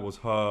that guy was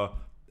her.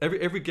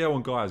 Every girl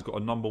and guy has got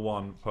a number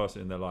one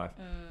person in their life.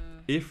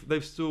 If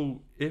they've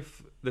slept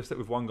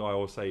with one guy,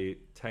 or say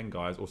 10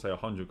 guys, or say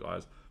 100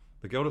 guys,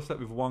 the girl that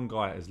slept with one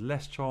guy has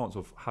less chance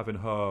of having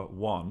her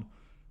one.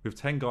 With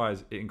 10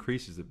 guys, it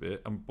increases a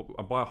bit, and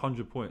by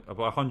 100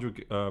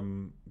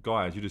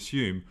 guys, you'd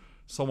assume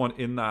someone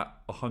in that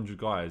 100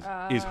 guys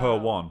is her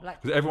one,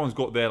 like- because everyone's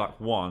got their like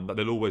one that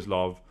they'll always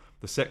love.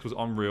 The sex was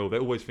unreal. They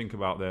always think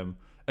about them.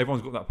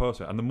 Everyone's got that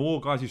person, and the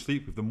more guys you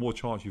sleep with, the more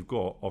chance you've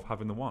got of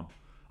having the one.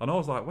 And I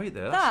was like, wait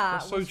there,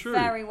 that's so was true.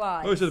 very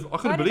wise. No, he said, I Where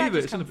couldn't did believe that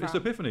it. just It's come it's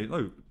from? epiphany.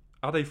 No,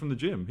 Ade from the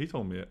gym. He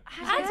told me it.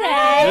 Ade.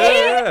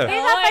 Yeah.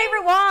 He's our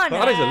favourite one.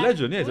 No, Ade's a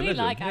legend. Yeah, he's a We legend.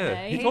 like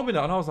yeah. Ade. He told me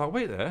that, and I was like,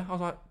 wait there. I was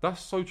like,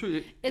 that's so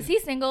true. Is he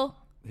single?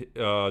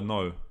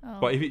 No. Oh.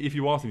 But if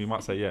you ask him, he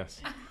might say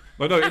yes.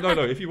 No.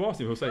 If you ask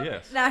him, he'll say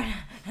yes. No,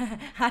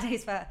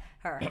 Addie's for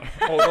her.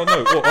 Oh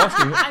no. Well, ask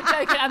him.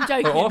 I'm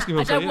joking. Oh, ask him, I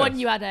he'll say don't want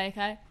yes. you, Ade.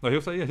 Okay. No,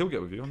 he'll say yes. He'll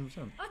get with you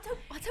 100%. I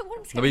don't want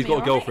him to. No, but get he's got a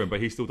me, girlfriend, but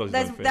he still does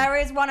his own thing. There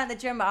is one at the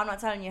gym, but I'm not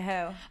telling you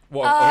who.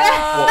 What?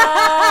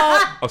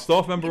 Oh. A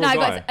staff member or No, a I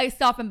guy? got a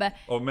staff member.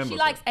 Or member, She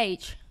sorry. likes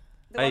H.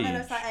 The one that Age.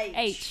 looks like H.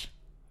 H.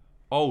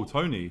 Oh,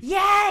 Tony.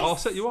 Yes. I'll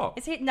set you up.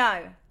 Is he?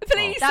 No.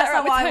 Please, That's set her not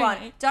up with what I Tony.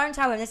 want. Don't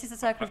tell him. This is the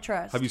circle of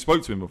trust. Have you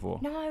spoke to him before?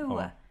 No.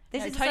 Oh.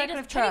 This No, is the Tony circle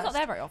of doesn't- Tony's trust. not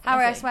there very often,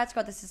 Harry, is I he? swear to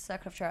God, this is a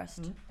circle of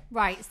trust.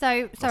 Right,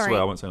 so sorry,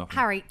 swear I won't say nothing.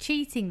 Harry,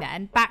 cheating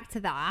then, back to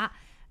that.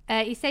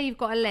 You say you've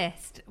got a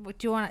list. Do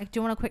you want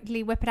to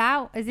quickly whip it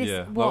out? Is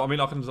this what? No, I mean,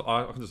 I can just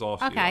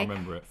ask you. I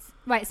remember it.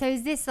 Right. So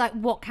is this like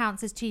what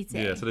counts as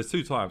cheating? Yeah. So there's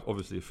two types,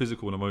 obviously,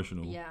 physical and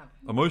emotional. Yeah.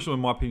 Emotional,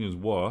 in my opinion, is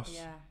worse.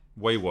 Yeah.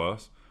 Way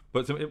worse.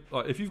 But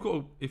if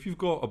you've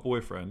got a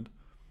boyfriend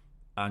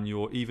and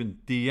you're even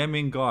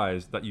DMing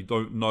guys that you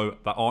don't know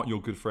that aren't your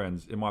good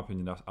friends, in my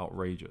opinion, that's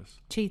outrageous.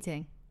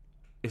 Cheating.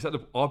 It's at the.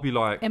 I'll be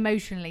like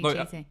Emotionally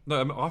cheating.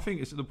 No, I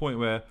think it's at the point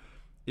where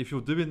if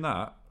you're doing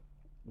that,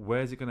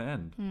 where's it going to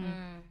end?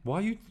 Why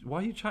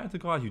are you chatting to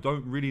guys you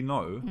don't really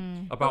know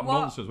about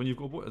nonsense when you've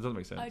got a boy? It doesn't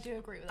make sense. I do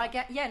agree with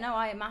that.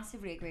 I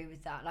massively agree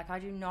with that. Like, I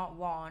do not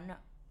want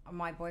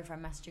my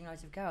boyfriend messaging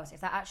loads of girls if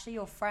they're actually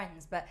your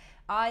friends. But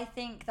I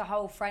think the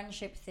whole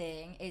friendship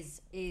thing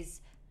is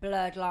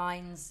blurred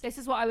lines. This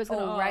is what I was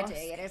going to already.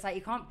 ask. And it's like,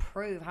 you can't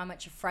prove how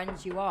much of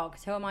friends you are,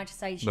 because who am I to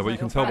say she's No, but not you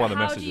can your tell by friend? the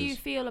How messages. do you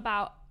feel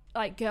about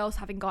like girls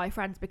having guy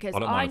friends? Because I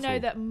don't I mind at know all.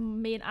 that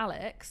me and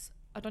Alex,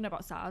 I don't know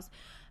about Saz,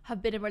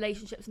 have been in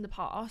relationships in the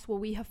past where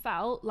we have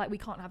felt like we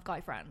can't have guy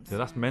friends. Yeah,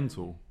 that's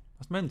mental.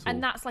 That's mental.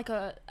 And that's like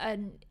a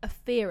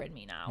fear in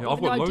me now. Yeah, I've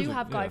Even though got I loads do of-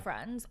 have guy yeah.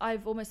 friends,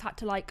 I've almost had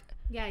to like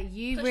Yeah,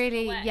 you Push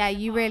really, them away yeah, in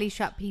the you really past.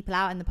 shut people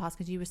out in the past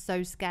because you were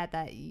so scared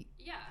that,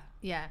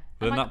 yeah.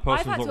 But then And, that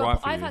person's not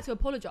right for I've you. had to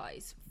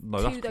apologise No,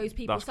 to that's- those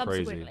people that's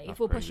crazy. subsequently That's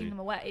for crazy. pushing them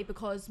away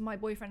because my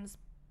boyfriend's.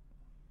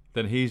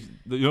 Then he's,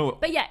 you know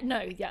what? But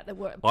there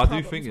were. I do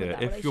problems think, with yeah, that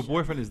if your relationship.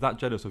 boyfriend is that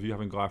jealous of you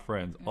having guy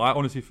friends, I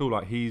honestly feel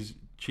like he's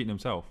cheating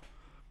himself.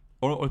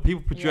 Or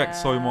people project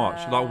so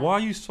much. Like, why are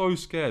you so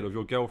scared of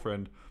your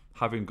girlfriend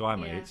having guy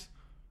mates?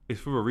 It's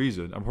for a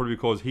reason, and probably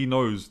because he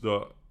knows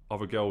that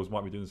other girls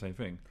might be doing the same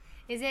thing.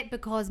 Is it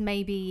because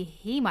maybe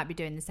he might be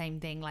doing the same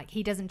thing? Like,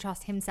 he doesn't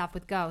trust himself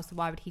with girls, so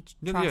why would he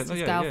trust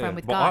his girlfriend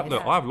with But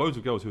guys? I have loads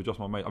of girls who are just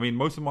my mate. I mean,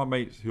 most of my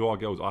mates who are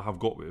girls I have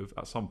got with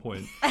at some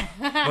point. No,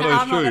 it's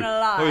I'm true. not gonna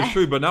lie. No, it's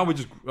true. But now we're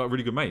just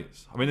really good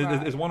mates. I mean,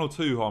 Right. there's one or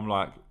two who I'm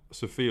like.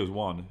 Sophia's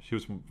one. She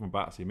was from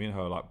Batsy. Me and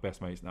her are like best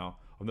mates now.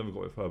 I've never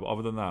got with her, but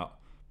other than that,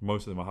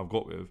 most of them I have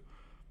got with.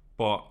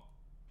 But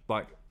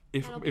like,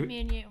 That'll be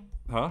me and you.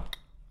 Huh?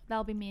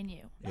 That'll be me and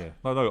you. Yeah.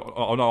 No.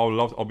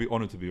 I'll be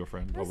honoured to be your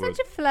friend. I You're would.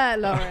 such a flirt,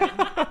 Lauren.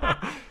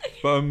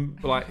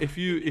 But like, if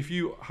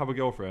you have a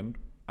girlfriend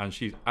and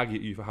she's aggy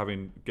at you for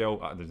having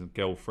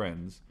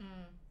girlfriends,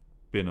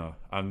 bin her,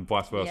 and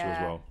vice versa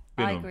as well.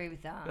 Bin I 'em. agree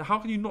with that. How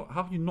can you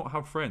not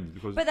have friends?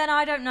 Because But then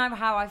I don't know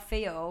how I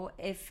feel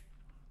if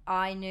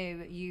I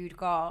knew you'd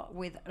got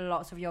with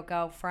lots of your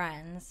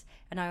girlfriends,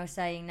 and I was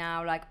saying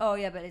now like, oh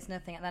yeah, but it's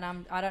nothing. And then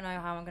I don't know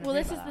how I'm gonna. Well,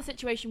 feel this is about the that.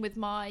 situation with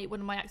one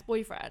of my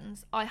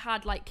ex-boyfriends. I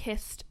had like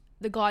kissed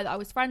the guy that I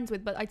was friends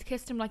with, but I'd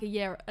kissed him like a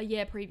year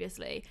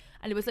previously,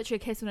 and it was literally a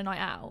kiss on a night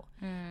out.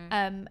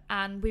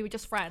 And we were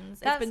just friends.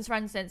 That's- It's been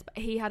friends since, but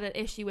he had an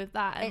issue with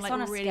that, and It's like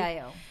on a really.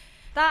 scale.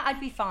 That I'd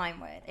be fine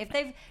with. If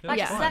they've like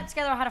Yeah. slept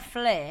together or had a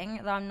fling,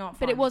 then I'm not. Fine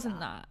But it with wasn't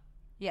that.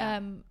 Yeah.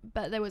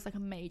 But there was like a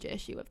major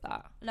issue with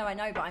that. No, I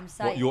know, but I'm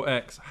saying. what, your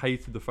ex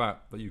hated the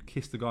fact that you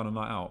kissed the guy on a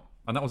night out,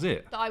 and that was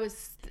it. That I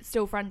was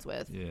still friends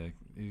with. Yeah,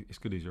 it's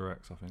good as your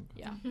ex. I think.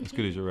 Yeah. It's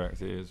good as your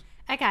ex. It is.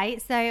 Okay,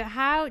 so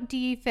how do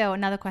you feel,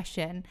 another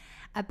question,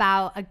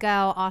 about a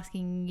girl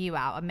asking you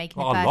out and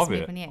making Oh, the I first love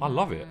move it. on you? I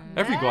love it.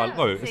 Every Yeah. guy, no,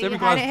 So it's you every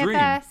heard it guy's here dream.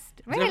 first.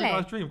 It's Really? every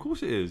guy's dream. Of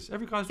course it is.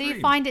 Every guy's So dream.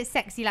 you find it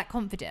sexy, like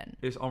confident?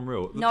 It's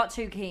unreal. not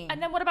too keen.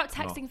 And then what about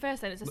texting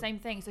first? Then it's the same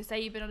thing. So say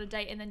you've been on a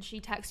date and then she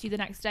texts you the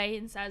next day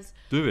and says,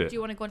 Do it. "Do you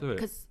want to go on?" Do it.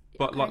 Because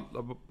But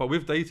but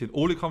with dating,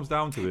 all it comes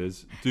down to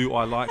is, do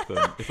I like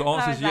them? If the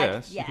answer is like,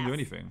 yes, you can do yes.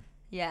 anything.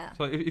 yeah.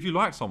 So if you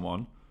like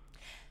someone,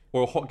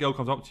 or a hot girl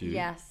comes up to you,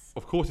 Yes.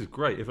 of course it's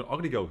great. If an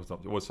ugly girl comes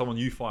up to you, or someone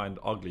you find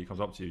ugly comes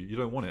up to you, you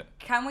don't want it.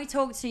 Can we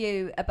talk to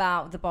you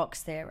about the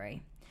box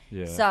theory?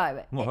 Yeah. So,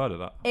 I've not heard of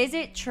that. is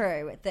it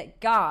true that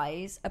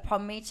guys,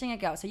 upon meeting a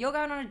girl, so you're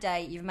going on a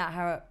date, you've met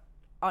her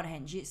on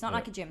Hinge, it's not Yeah.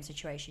 like a gym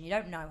situation, you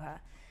don't know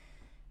her.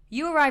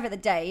 You arrive at the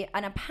date,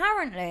 and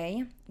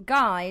apparently,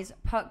 guys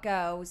put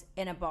girls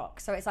in a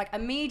box. So it's like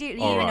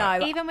immediately All you right.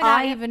 know, Even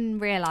without even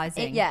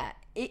realising?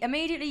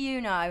 immediately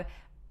you know,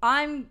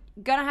 I'm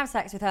gonna have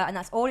sex with her, and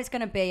that's all it's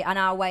gonna be. And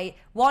I'll wait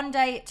 1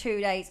 day, 2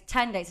 days,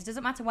 10 days. It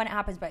doesn't matter when it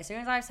happens, but as soon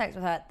as I have sex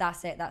with her,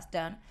 that's it. That's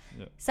done.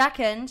 Yeah.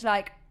 Second,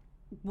 like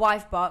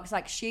wife box,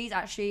 like she's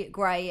actually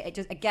great.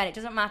 It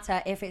doesn't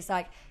matter if it's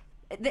like,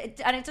 and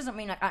it doesn't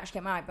mean like actually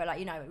get married, but like,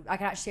 you know, I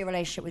can actually see a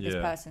relationship with this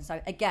Yeah. person.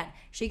 So again,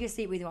 she can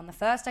sleep with you on the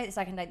first date, the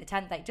second date, the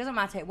 10th date. It doesn't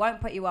matter. It won't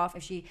put you off.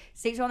 If she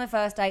sleeps with you on the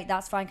first date,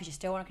 that's fine because you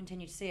still want to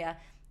continue to see her.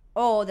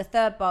 Or the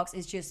third box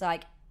is just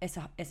like, it's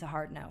a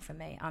hard no for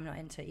me. I'm not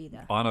into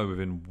either. I know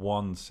within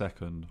 1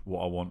 second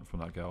what I want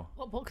from that girl.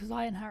 what book is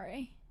I and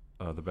Harry?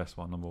 The best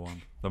one, number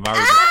one. The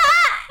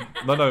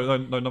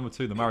married. no, number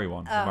two, the married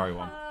one. The married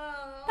one.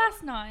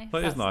 That's nice. That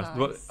is That's nice.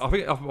 nice. But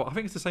I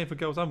think it's the same for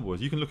girls and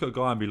boys. You can look at a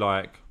guy and be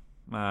like,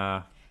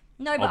 nah,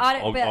 No, but I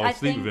don't. But I'll I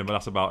sleep think with him, but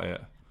that's about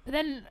it. But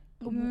then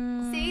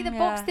See, the yeah.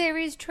 box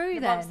theory is true The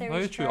then. box theory No,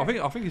 is it's true.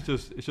 I think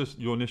it's just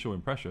your initial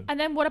impression. And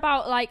then what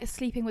about like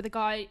sleeping with a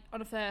guy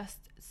on a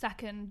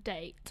second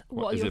date?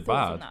 What are is your it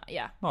thoughts on bad? that?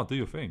 Yeah. No, do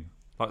your thing.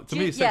 Like to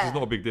me, sex is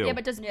not a big deal. Yeah,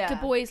 but do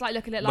boys like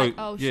look at it like,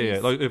 oh, yeah,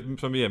 she's like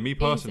for me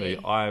personally,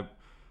 easy. well,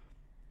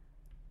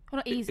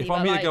 not easy. If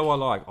I meet a girl I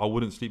like, I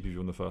wouldn't sleep with you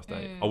on the first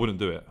date. I wouldn't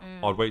do it.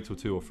 I'd wait till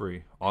 2 or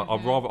 3.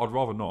 I'd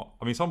rather not.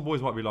 I mean, some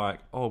boys might be like,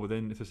 oh, but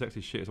then if the sex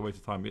is shit, it's a waste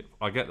of time.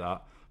 I get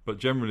that, but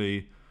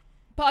generally.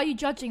 But are you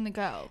judging the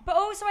girl? But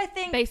also, I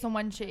think based on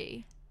when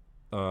she.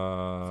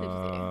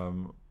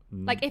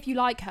 Like if you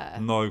like her.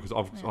 No, because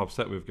I've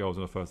slept with girls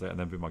on the first date and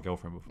then been my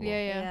girlfriend before.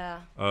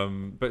 Yeah.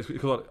 But it's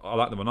because I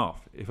like them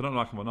enough. If I don't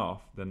like them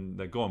enough, then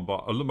they're gone.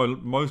 But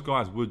most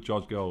guys would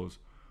judge girls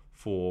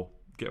for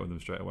getting with them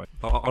straight away.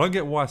 I don't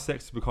get why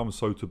sex has become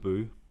so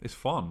taboo. It's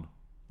fun.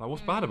 Like,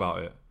 what's bad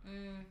about it?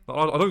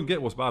 Like, I don't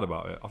get what's bad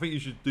about it. I think you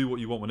should do what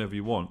you want whenever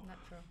you want.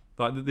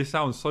 Like, this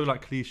sounds so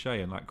like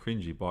cliche and like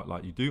cringy, but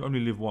like you do only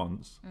live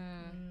once.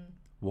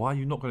 Why are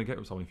you not going to get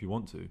with someone if you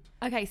want to?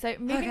 Okay, so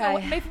moving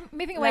away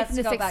from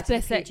this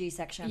explicit PG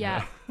section.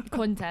 Yeah,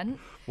 content.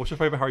 What's your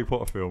favourite Harry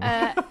Potter film?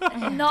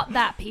 Not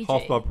that PG.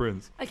 Half-Blood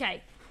Prince.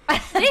 Okay,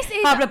 this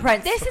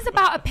is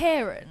about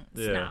appearance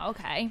now.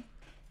 Okay,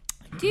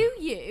 do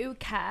you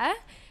care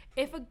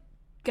if a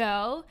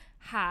girl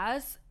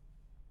has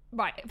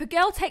if a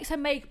girl takes her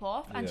makeup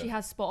off and she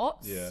has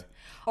spots,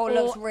 or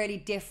looks really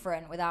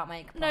different without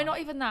makeup? No, not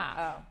even that.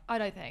 Oh, I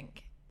don't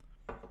think.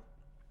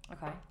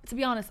 Okay. To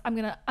be honest, I'm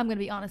gonna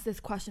be honest. This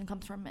question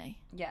comes from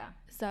me. Yeah.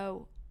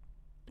 So,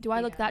 do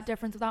I look that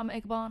different without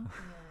makeup on?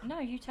 No,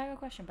 you take a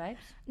question, babes.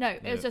 No,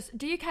 it was just,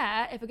 do you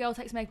care if a girl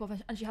takes makeup off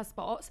and she has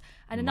spots?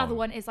 And another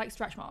one is like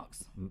stretch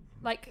marks.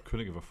 Like,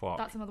 couldn't give a fuck.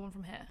 That's another one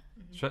from here.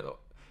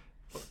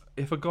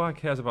 If a guy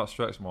cares about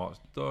stretch marks,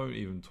 don't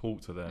even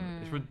talk to them.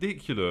 It's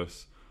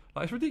ridiculous.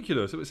 Like, it's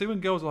ridiculous. See, when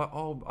girls are like,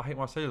 oh, I hate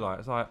my cellulite,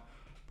 it's like,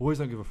 boys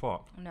don't give a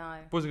fuck. No.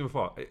 Boys don't give a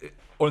fuck.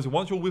 Honestly,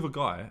 once you're with a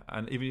guy,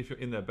 and even if you're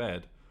in their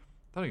bed,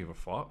 they don't give a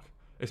fuck.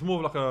 It's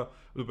more of like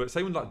but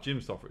say with like gym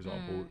stuff, for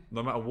example,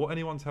 no matter what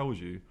anyone tells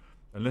you,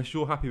 unless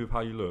you're happy with how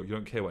you look, you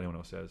don't care what anyone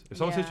else says. If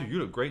someone says to you, you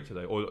look great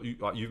today, or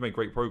you've made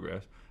great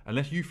progress,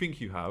 unless you think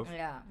you have,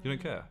 you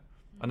don't care.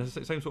 And it's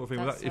the same sort of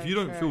thing. If you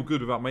don't feel good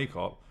without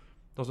makeup,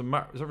 doesn't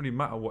matter. It doesn't really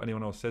matter what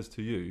anyone else says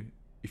to you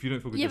if you don't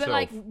feel good yourself.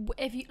 Yeah, but like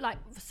if you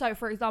so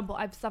for example,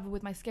 I've suffered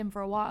with my skin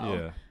for a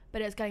while,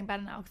 but it's getting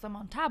better now because I'm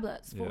on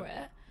tablets for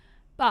it.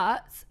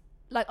 But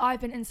like,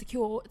 I've been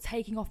insecure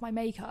taking off my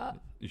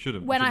makeup. You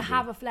shouldn't. When I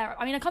have a flare up.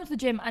 I mean, I come to the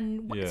gym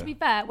and to be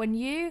fair, when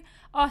you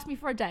asked me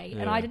for a date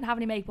and I didn't have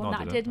any makeup on,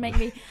 that did make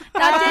me.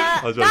 And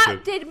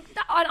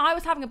I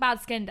was having a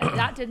bad skin day.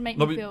 That did make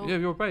me feel. Yeah,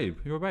 you're a babe.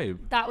 You're a babe.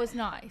 That was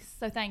nice.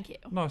 So thank you.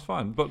 No, it's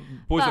fine. But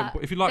boys,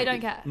 if you like, they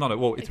don't care. No.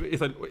 Well, if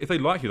they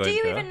like you, don't care.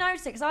 Do you even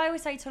notice it? Because I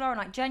always say to Lauren,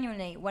 like,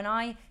 genuinely, when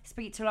I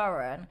speak to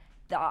Lauren,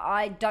 that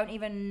I don't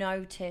even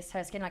notice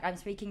her skin. Like, I'm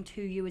speaking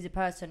to you as a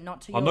person,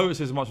 not to your. I notice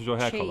as much as your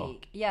hair cheek. Colour.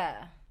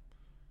 Yeah.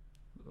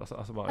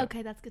 That's about it.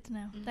 Okay, that's good to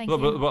know. Thank you.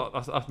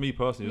 But that's me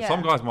personally.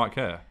 Some guys might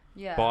care.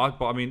 Yeah.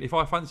 But I mean, if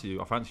I fancy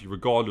you,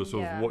 regardless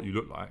of what you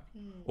look like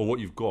or what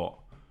you've got.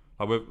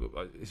 Like,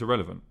 it's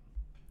irrelevant.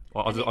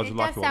 It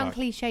does sound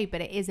cliche,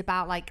 but it is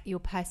about like your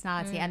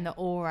personality and the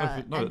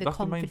aura and the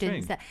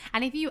confidence.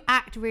 And if you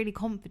act really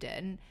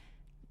confident,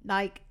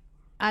 like,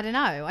 I don't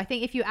know. I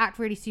think if you act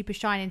really super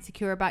shy and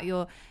insecure about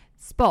your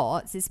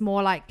spots, it's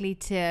more likely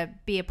to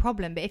be a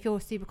problem. But if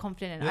you're super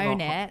confident and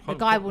own it, the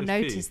guy will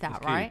notice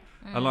that, right?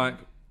 And like,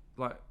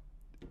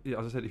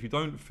 as I said, if you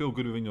don't feel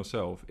good within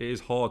yourself, it is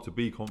hard to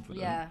be confident.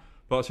 Yeah.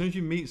 But as soon as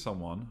you meet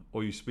someone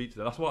or you speak to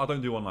them, that's why I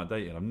don't do online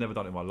dating. I've never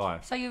done it in my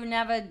life. So you've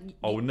never.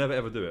 I would never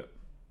ever do it.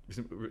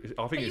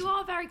 But you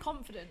are very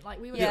confident. Like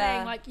we were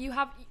saying, like you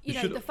have, you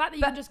know, the fact that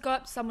you can just go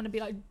up to someone and be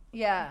like,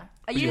 yeah.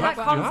 Are you that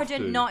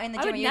confident not in the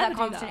gym? Are you that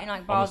confident in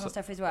like bars and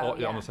stuff as well?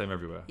 Yeah, I'm the same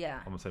everywhere. Yeah.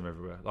 I'm the same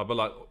everywhere. Like, but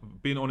like,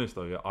 being honest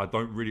though, I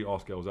don't really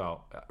ask girls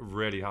out. It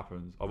rarely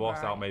happens. I've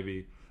asked out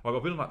maybe.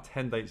 I've been on like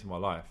 10 dates in my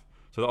life.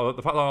 So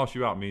the fact that I asked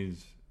you out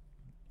means,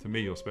 to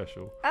me, you're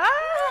special.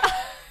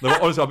 No,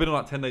 honestly, I've been on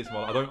like 10 dates in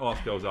my life. I don't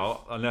ask girls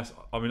out unless,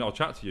 I mean, I'll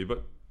chat to you.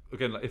 But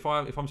again, like, if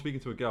I'm speaking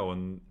to a girl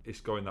and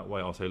it's going that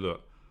way, I'll say,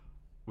 look,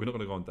 we're not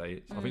going to go on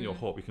dates. I think you're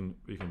hot. We can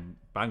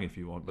bang if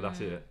you want, but that's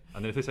it.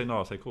 And then if they say no,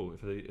 I'll say cool.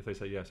 If they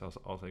say yes,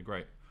 I'll say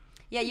great.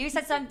 Yeah, you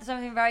said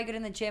something very good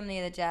in the gym the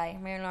other day.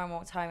 Me and Lauren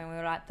walked home and we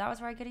were like, that was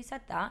very good. He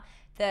said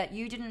that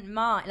you didn't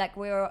mind, like,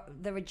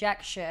 the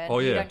rejection. Oh,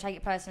 yeah. You don't take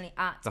it personally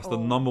at all. That's the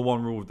number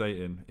one rule of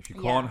dating. If you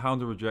can't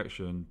handle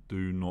rejection,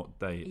 do not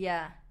date.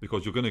 Yeah.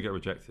 Because you're going to get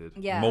rejected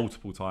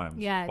multiple times.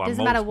 Yeah, it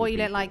doesn't matter what you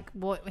look like,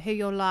 who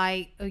you're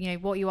like, or, you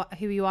know,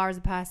 who you are as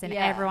a person.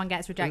 Yeah. Everyone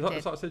gets rejected.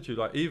 That's like I said to you,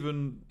 like,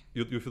 even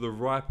you're for the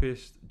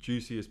ripest,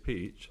 juiciest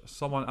peach,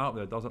 someone out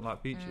there doesn't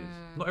like peaches.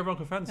 Not everyone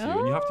can fancy you,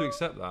 and you have to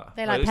accept that.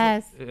 They like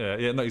pears.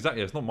 No,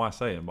 exactly. It's not my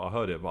saying, but I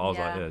heard it. But I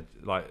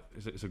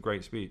was it's a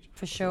great speech.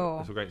 For sure.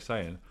 It's a great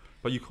saying.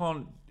 But you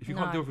can't, if you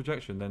can't deal with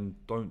rejection, then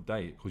don't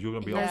date, because you're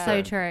going to be That's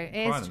so true.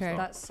 It is true.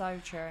 That's so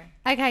true.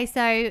 Okay,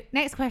 so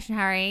next question,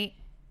 Harry.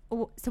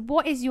 So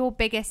what is your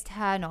biggest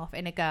turn off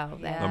in a girl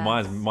then? No,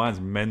 mine's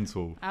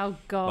mental. Oh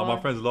God. Like,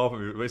 my friends laugh at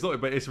me. But it's not.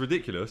 But it's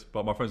ridiculous.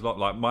 But my friends laugh.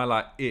 Like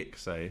my ick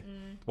say.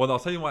 Well, I'll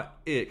tell you my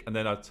ick, and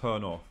then I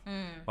turn off.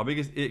 My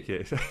biggest ick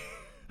is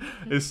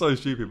it's so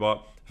stupid.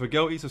 But if a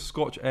girl eats a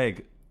Scotch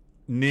egg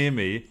near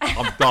me,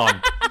 I'm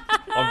done.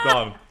 I'm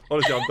done.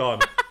 Honestly, I'm done.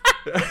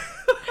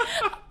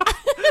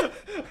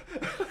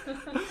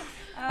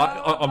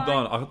 I'm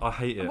done. I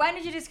hate it. When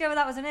did you discover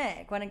that was an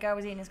ick? When a girl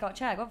was eating a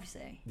Scotch egg,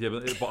 obviously. Yeah,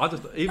 but I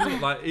just even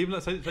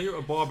let's say you're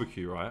at a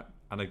barbecue, right?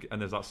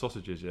 And there's like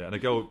sausages, yeah, and a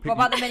girl. What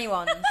about the mini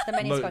ones? The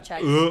mini Scotch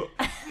eggs. I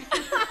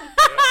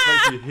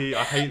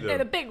hate them. Yeah,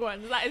 the big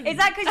ones. Is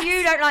that because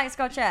you don't like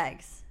Scotch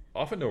eggs?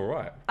 I think they're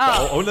alright.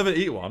 Oh. I would never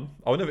eat one.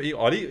 I'd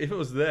eat if it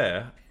was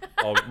there.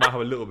 I might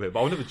have a little bit, but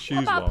I would never choose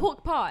what about one.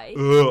 pork pie?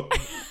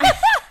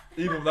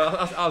 Even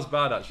that's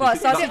bad actually. What,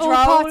 sausage all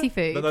roll? party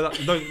food? No.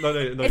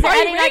 Is there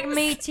any like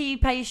meaty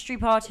pastry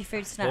party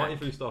food snack? Party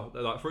food stuff.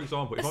 Like for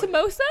example, A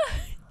samosa?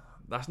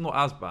 that's not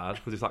as bad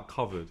because it's like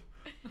covered,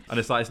 and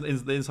it's like the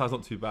inside's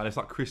not too bad. It's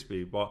like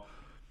crispy, but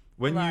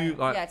when you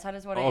like, yeah, tell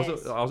us what I it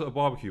was is. I was at a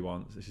barbecue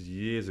once. This is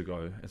years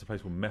ago. It's a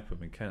place called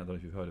Mepham in Kent. I don't know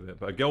if you've heard of it,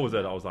 but a girl was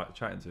there that I was like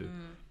chatting to, and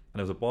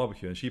there was a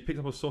barbecue, and she picked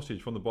up a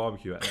sausage from the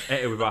barbecue and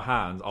ate it with her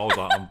hands. I was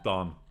like, I'm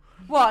done.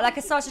 What, like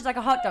a sausage, like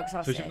a hot dog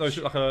So sausage?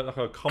 she like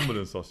a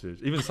Cumberland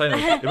sausage. Even saying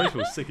that, it makes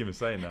me feel sick even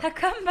saying that. A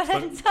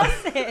Cumberland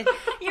sausage?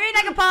 You mean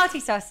like a party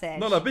sausage?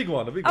 No, a big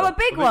one. A big Oh, one. a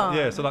big one?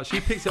 Yeah, so like she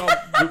picks it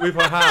up with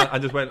her hand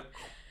and just went.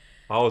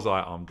 I was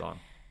like, I'm done.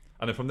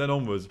 And then from then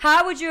onwards.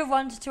 How would you have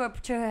wanted to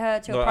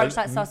approach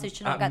that sausage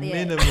to not get the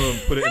At minimum,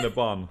 put it in a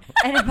bun.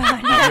 In a bun,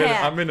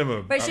 yeah. At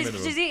minimum. But at she's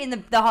minimum.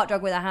 eating the hot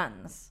dog with her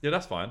hands. Yeah,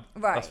 that's fine.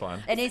 Right. That's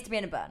fine. It needs to be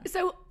in a bun.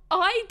 So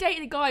I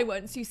dated a guy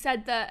once who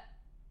said that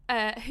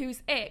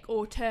whose ick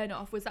or turn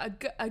off was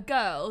that a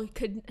girl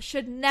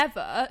should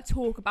never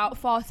talk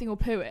about farting or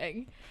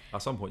pooing.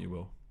 At some point you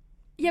will.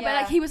 Yeah, but Yeah.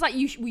 like he was like,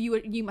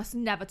 you must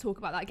never talk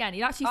about that again.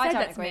 He actually I said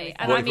don't that to agree me, with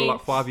and What, I if you're mean,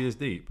 like 5 years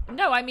deep?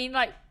 no, I mean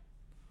like.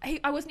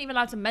 I wasn't even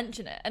allowed to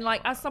mention it, and like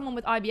as someone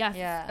with IBS,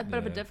 Yeah. it's a bit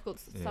of a Yeah.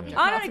 difficult Yeah. subject. I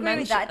not don't to agree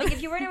with that. I mention. think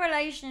if you're in a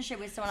relationship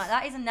with someone like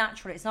that, isn't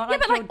natural. It's not Yeah, like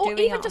but you're like, or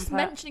doing even it just on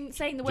purpose.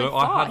 saying the Do you word know,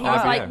 I fart. had He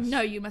was like, IBS.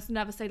 no, you must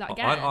never say that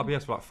again. I had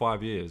IBS for like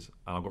 5 years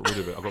and I got rid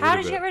of it. How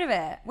did you get rid of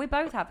it? We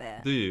both have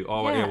it. Do you?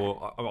 Oh, yeah. Yeah.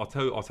 Well,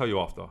 I'll tell you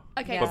after.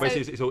 Okay, But so-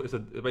 basically, it's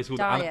basically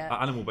Diet. an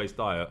animal-based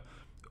diet.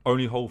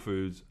 Only whole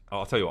foods.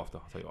 I'll tell you after.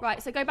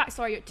 Right, so go back.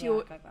 Sorry, to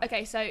your. go back.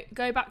 Okay, so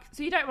go back.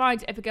 So you don't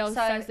mind if a girl So-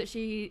 says that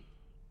she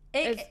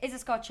It is a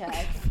Scotch egg.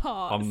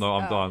 farts. I'm Oh.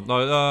 done.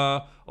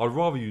 No, I'd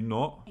rather you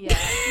not. Yeah.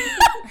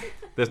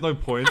 There's no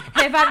point.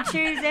 If I'm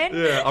choosing,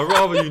 Yeah, I'd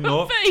rather you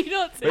not. But you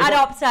not to. I'd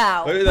opt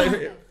out.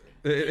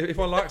 If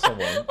I like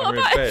someone and What we're in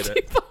about bed, if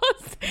she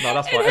farts no,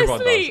 that's in fine. her Everyone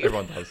sleep? does.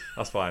 Everyone does.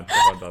 That's fine.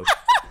 Everyone does.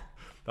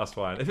 That's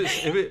fine.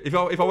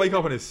 If I wake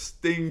up and it's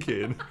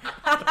stinking,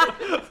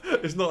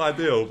 it's not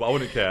ideal, but I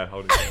wouldn't care.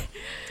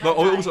 No,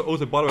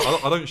 also, by the way,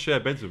 I don't share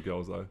beds with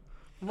girls though.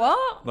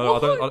 What? No, I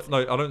don't.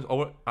 I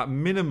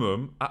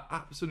want at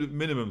absolute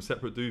minimum,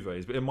 separate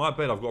duvets. But in my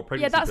bed, I've got a Yeah,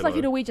 pregnancy that's like a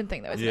pillow. Norwegian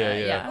thing, though, isn't Yeah,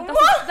 it? yeah.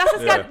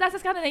 That's a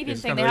Scandinavian It's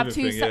a thing. They have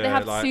Scandinavian two. thing, They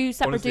have like, two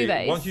separate honestly,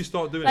 duvets. Once you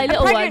start doing Like it,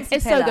 little ones, pregnancy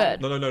it's so pillow.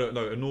 good.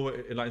 No. In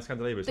Norway, like in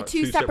Scandinavia, it's The like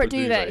two separate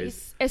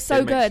duvets. It's so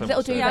It makes good. so Little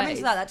much sense. Yeah, I'm duvets.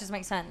 into that. That just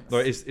makes sense. No,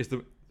 it's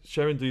the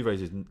sharing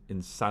duvets is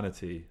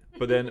insanity.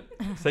 But then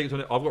take it to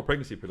I've got a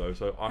pregnancy pillow,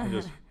 so I can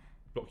just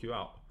block you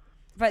out.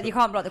 But you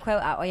can't block the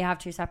quilt out, or you have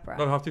two separate.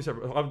 No, I have two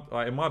separate.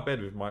 Like, in my bed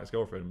with my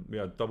ex-girlfriend, we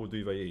had double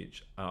duvet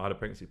each, and I had a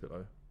pregnancy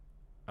pillow,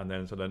 and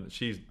then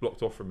she's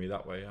blocked off from me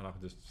that way, and I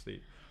can just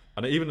sleep.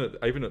 And even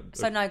at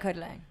So no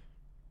cuddling.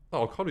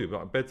 I'll cuddle you,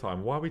 but at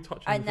bedtime, why are we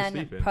touching And you for then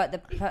sleeping? put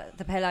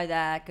the pillow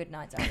there. Good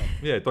night, darling.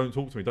 Yeah, don't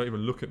talk to me. Don't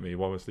even look at me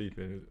while we're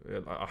sleeping.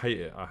 I hate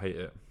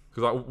it.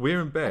 Because like,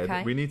 we're in bed,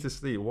 Okay. we need to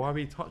sleep. Why are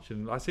we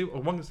touching? I see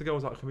once the girl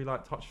was like, "Can we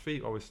like touch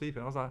feet while we're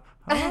sleeping?" I was like,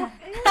 huh?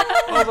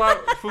 I was like,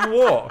 "For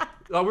what?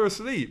 Like we're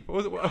asleep.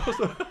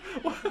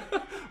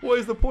 What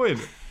is the point?"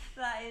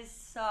 That is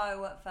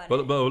so funny. But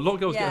a lot of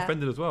girls Yeah. get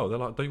offended as well. They're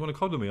like, "Don't you want to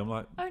cuddle me?" I'm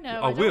like, Oh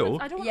no, I will.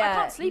 I don't. Yeah, I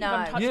can't sleep if no.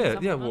 I'm touching Yeah,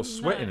 someone. well,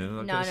 sweating and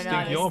like, no, stinky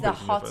it's the armpits and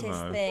stuff, hottest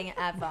no. thing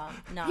ever.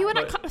 No. You and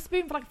I cut a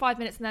spoon for like 5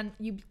 minutes and then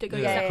you go your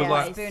Yeah, separate yeah,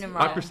 like, ways. spoon and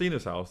At roll.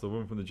 Christina's house, the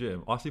woman from the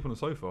gym, I sleep on the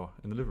sofa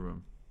in the living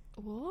room.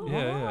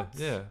 What?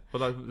 Yeah.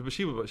 But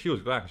she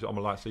was glad because I'm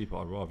a light sleeper.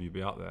 I'd rather you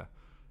be out there.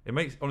 It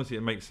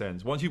makes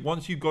sense. Once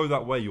you go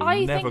that way, you'll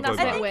I never think go that's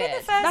a I back. think bit in the weird.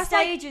 first That's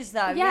like- stages,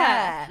 though.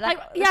 Yeah. Like,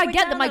 Yeah, I if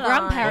get we're that my down the line-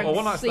 grandparents- Or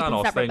one night sleep stand, in I'll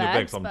stay separate in your bed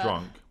beds, because I'm but-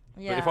 drunk.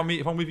 Yeah. But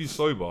if I'm with you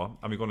sober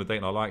and we go on a date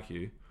and I like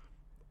you,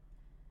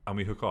 and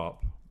we hook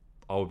up,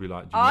 I would be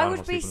like, do you I mind if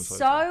would sleep be on the sofa?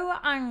 so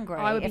angry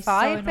I would be if so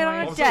I had been on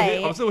annoyed. a I'm still here-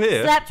 date, I'm still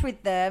here. slept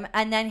with them,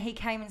 and then he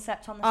came and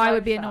slept on the sofa. I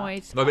would be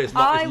annoyed. No, but it's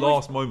I would-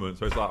 last moment,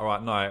 so it's like, all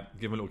right, night,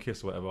 give him a little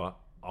kiss or whatever.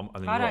 And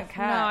then I you're don't off.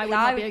 care. No, I would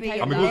not be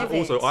okay I with mean, that.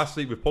 also, I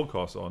sleep with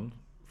podcasts on.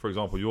 For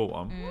example, your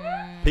one.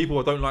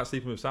 People don't like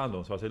sleeping with sound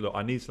on, so I say, look,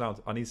 I need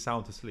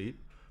sound to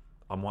sleep.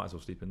 I might as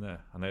well sleep in there.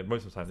 And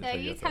most of the time, So they are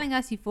say you yes. telling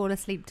us you fall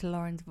asleep to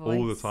Lauren's voice?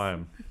 All the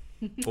time.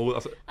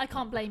 I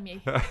can't blame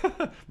you.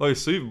 No,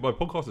 it's soothing. My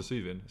podcast is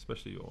soothing,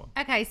 especially your one.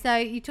 Okay, so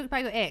you talked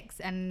about your ex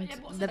and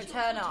The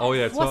turn off. Oh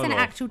yeah, what's turn an off.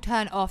 actual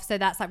turn off? So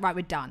that's like, right,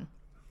 we're done.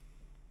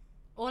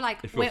 Or like,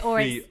 If your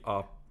feet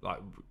are like,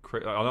 I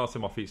know I say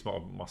my feet smell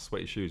my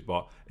sweaty shoes,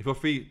 but if your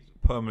feet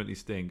permanently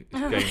stink, it's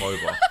game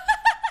over.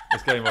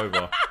 It's game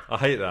over. I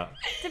hate that.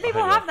 Do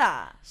people have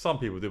that? Some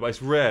people do, but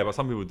it's rare. But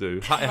some people do.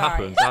 It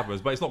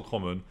happens, but it's not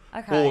common.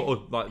 Okay.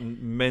 Or like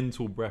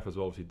mental breath as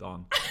well. Obviously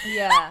done.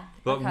 Yeah.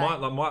 But Okay.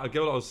 a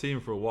girl that I was seeing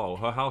for a while,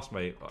 her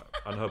housemate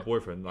and her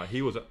boyfriend, like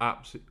he was an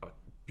absolute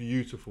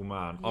beautiful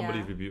man, Yeah.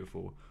 unbelievably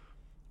beautiful.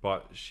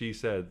 But she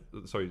said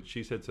to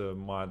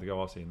the girl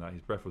I was seeing that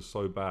his breath was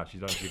so bad she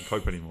don't think she can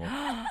cope anymore.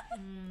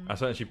 And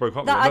so she broke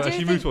up with him.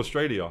 She moved to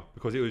Australia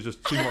because it was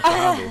just too much to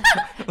handle.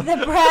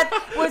 The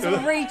breath was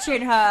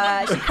reaching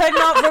her. She could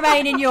not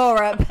remain in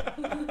Europe.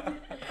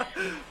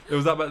 It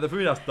was that bad. For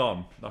me, that's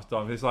done. That's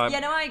done. It's like Yeah,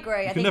 no, I agree.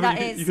 I you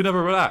think can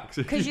never relax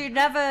because you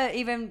never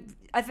even.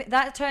 I think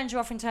that turns you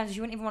off in terms of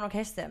you wouldn't even want to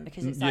kiss them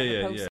because it's like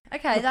repulsive.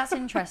 Okay, that's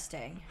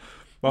interesting.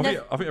 Well,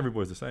 I think every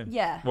boy's the same.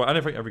 Yeah. Well, and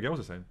I think every girl's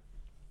the same.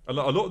 A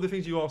lot of the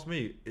things you ask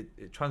me,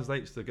 it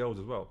translates to girls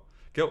as well.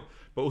 But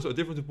also the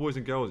difference with boys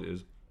and girls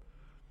is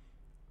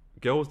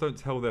girls don't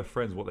tell their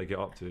friends what they get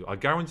up to. I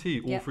guarantee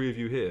all three of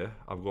you here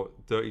have got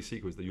dirty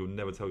secrets that you'll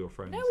never tell your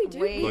friends. No, we do.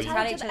 We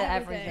tell each other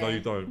everything. No,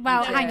 you don't.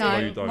 Well, No, hang on.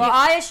 No, you don't. Well,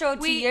 I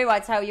assured to you I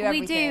tell you We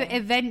everything. do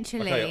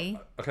eventually,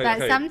 Okay, but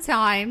okay.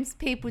 sometimes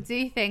people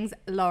do things,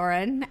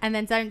 Lauren, and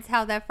then don't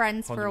tell their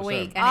friends for a 100%.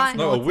 week. And it's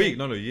No, a naughty. week.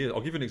 No, years.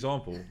 I'll give you an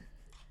example.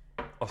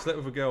 I slept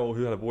with a girl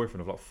who had a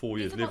boyfriend of like 4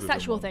 years. These are not lived with him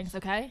sexual once. things,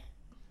 okay?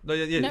 No,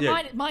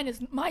 yeah. Mine is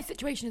my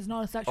situation is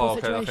not a sexual Oh,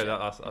 okay, situation.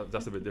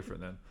 that's a bit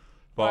different then.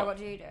 Why, But what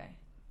do you do?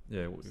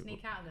 yeah.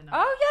 Sneak out of the night.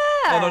 Oh,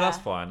 yeah. Oh no, that's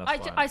fine.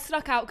 That's fine. I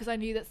snuck out because I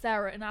knew that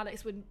Sarah and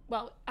Alex would.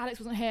 Well, Alex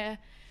wasn't here.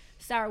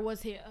 Sarah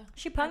was here.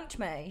 She punked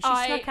me. She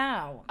I- snuck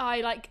out. I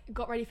like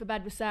got ready for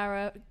bed with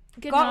Sarah.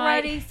 Good Got night.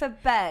 ready for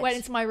bed. Went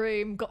into my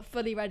room, got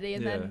fully ready,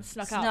 and Yeah. then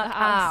snuck Snuck out the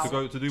house. out. To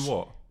go to do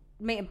what?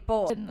 Meet a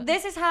board.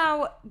 This is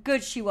how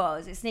good she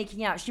was at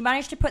sneaking out. She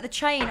managed to put the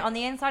chain on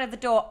the inside of the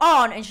door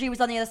on, and she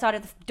was on the other side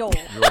of the door.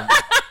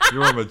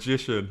 You're a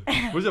magician.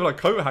 Was it like a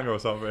coat hanger or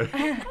something?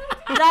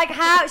 Like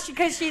how?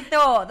 Because she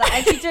thought that,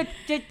 and she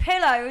did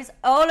pillows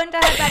all under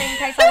her bed in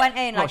case I went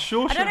in. Like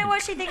Like, I don't know Shawshank.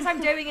 what she thinks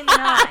I'm doing in the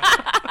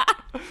night.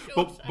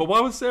 But why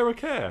would Sarah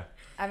care?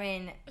 I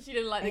mean, She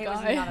didn't like the He was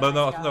guy.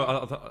 not-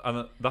 No,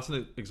 and that's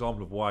an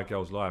example of why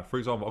girls lie. For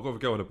example, I got a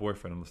girl with a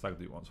boyfriend on the stag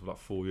do once for like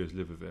 4 years,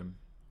 lived with him.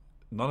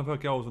 None of her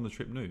girls on the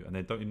trip knew, and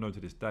they don't even know to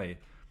this day.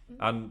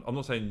 And I'm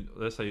not saying,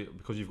 let's say,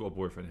 because you've got a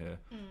boyfriend here,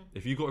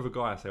 if you got with a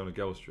guy, say on a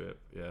girls trip,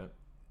 yeah,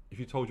 if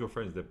you told your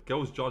friends that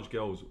girls judge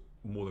girls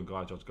more than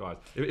guys judge guys.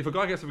 If a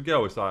guy gets with a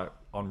girl, it's like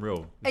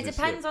unreal. it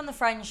depends on the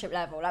friendship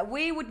level. Like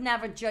we would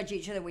never judge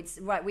each other.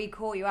 We'd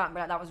call you out and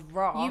be like, "That was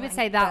wrong." You would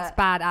say that's But-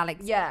 bad,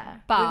 Alex. Yeah,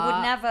 but we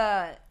would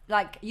never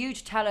like you'd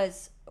tell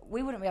us.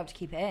 We wouldn't be able to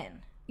keep it in.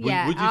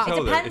 Yeah, Would you it tell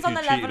them depends if on you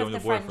the level cheated of on the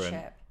your boyfriend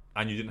friendship.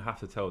 and you didn't have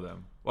to tell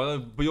them? Well,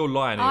 but you're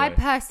lying I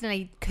anyway.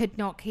 personally could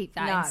not keep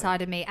that No.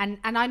 inside of me, and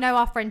I know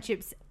our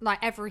friendships, like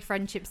every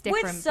friendship's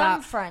different. With some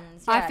but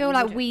friends, I yeah, feel you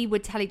like wouldn't. we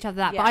would tell each other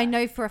that, Yeah. but I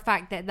know for a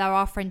fact that there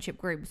are friendship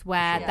groups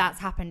where sure. that's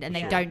happened and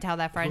they sure. don't tell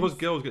their friends. Because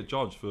girls get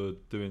judged for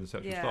doing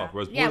sexual Yeah. stuff,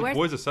 whereas yeah, boys, whereas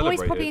boys are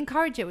celebrated. boys probably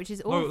encourage it, which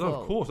is awful. No,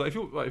 of course. Like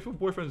if your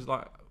boyfriend's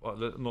like,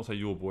 let's not say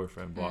your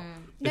boyfriend, but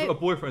if No. a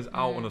boyfriend's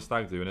out on a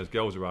stag do and there's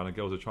girls around and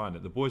girls are trying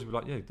it, the boys will be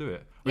like, yeah, do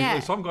it. I mean, Yeah.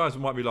 some guys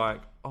might be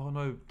like, oh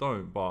no,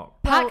 don't.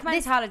 But Pack Well,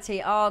 this-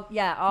 mentality. Our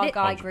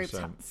guy groups.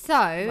 100%. So,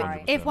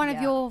 Right. if one of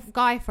Yeah. your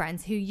guy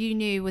friends who you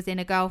knew was in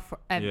a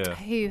girlfriend, Yeah.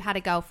 who had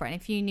a girlfriend,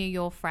 if you knew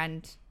your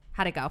friend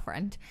had a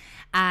girlfriend,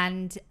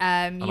 and you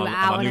and were I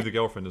out on knew a, the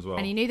girlfriend as well.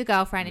 and you knew the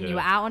girlfriend, and you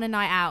Yeah. were out on a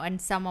night out,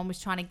 and someone was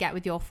trying to get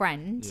with your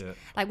friend, Yeah.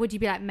 like, would you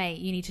be like, mate,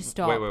 you need to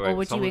stop, wait. or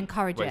would Someone- you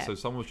encourage it? So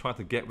someone was trying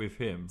to get with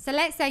him. So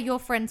let's say your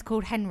friend's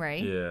called Henry,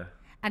 Yeah.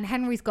 and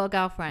Henry's got a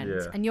girlfriend,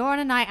 Yeah. and you're on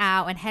a night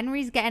out, and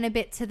Henry's getting a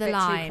bit to the Bit too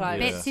line, close.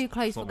 bit Yeah. too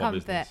close It's for not my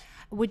comfort. business.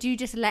 Would you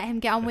just let him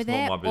get on It's with not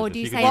it, my or business. do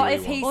you He can say, do What what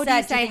if he he or said, do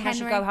you "Do say you think I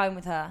should Henry? go home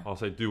with her?" I'll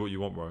say, do what you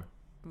want, bro. It's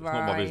not my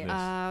Right.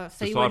 business.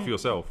 So you Decide wouldn't- for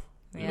yourself.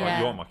 Yeah.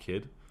 You aren't my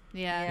kid.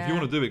 Yeah. If you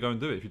want to do it, go and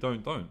do it. If you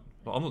don't, don't.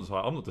 But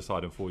I'm not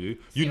deciding for you.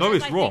 You See, know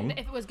whereas it's I wrong. think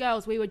that if it was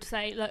girls, we would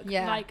say, look,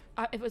 Yeah. like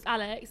if it was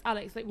Alex,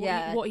 like, what,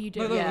 Yeah. what are you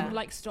doing? No, no.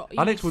 Like, stop. You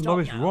Alex need to would know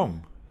stop it's now.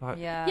 wrong. Like,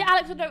 Yeah. Yeah,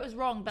 Alex would know it was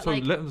wrong, but so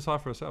like, let them decide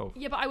for herself.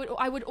 yeah, but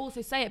I would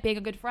also say it being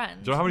a good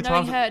friend. Do you know how many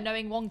knowing times- her,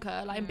 knowing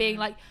Wonka, like and being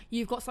like,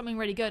 you've got something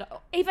really good.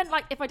 Even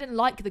like if I didn't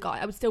like the guy,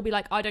 I would still be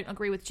like, I don't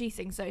agree with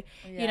cheating. So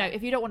you know,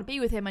 if you don't want to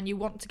be with him and you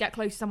want to get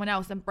close to someone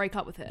else, then break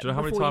up with him. Do you know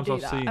how many before times you I've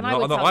do that. seen? And No, I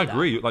would no, tell I you that.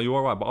 agree. Like you're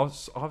all right, but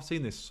I've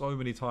seen this so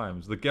many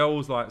times. The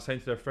girls like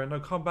saying to their friend,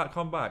 "No, come back,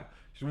 come back."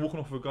 She's walking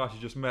off with a guy she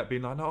just met,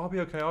 being like, "No, I'll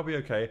be okay."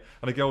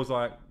 And the girl's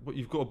like, "But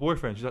you've got a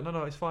boyfriend." She's like,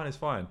 "No, it's fine,"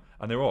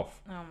 and they're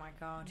off. Oh my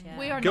god. Yeah.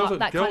 We are Girls not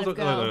that kind of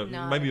girl. no.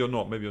 No. Maybe you're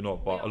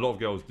not, but a lot of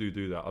girls do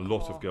that. A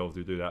lot Oh. of girls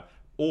do that.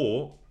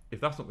 Or if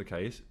that's not the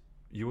case,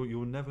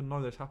 you'll never know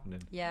that's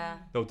happening. Yeah.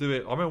 They'll do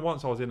it. I remember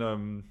once I was in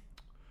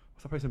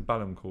what's that place in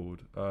Balham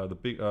called? The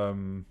big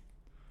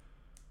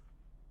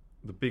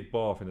the big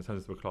bar thing that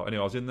turns into a club.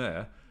 Anyway, I was in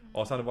there. I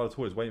was standing by the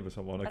toilets waiting for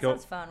someone. That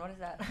sounds fun. What is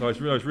that? No, it's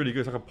really good.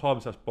 It's like a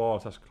pub / bar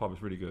 / club.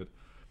 It's really good.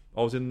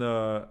 I was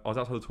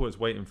outside the toilets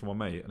waiting for my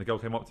mate, and a girl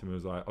came up to me and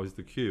was like, "Oh, is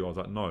the queue?" I was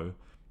like, "No,"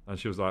 and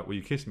she was like, "Will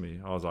you kiss me?"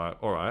 I was like,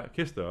 "All right,"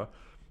 kissed her.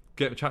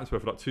 Get chatting to her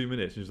for like 2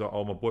 minutes, and she was like,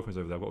 "Oh, my boyfriend's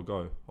over there. I've got to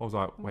go." I was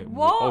like, "Wait,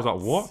 what?" I was like,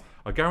 "What?"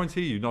 I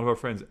guarantee you, none of her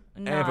friends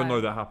ever know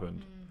that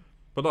happened.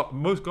 But like,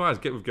 most guys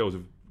get with girls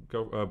with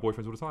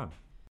boyfriends all the time.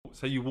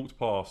 Say you walked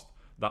past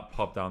that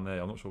pub down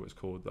there. I'm not sure what it's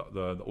called.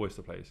 The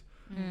oyster place.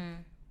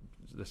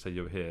 Let's say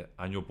you're here,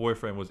 and your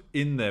boyfriend was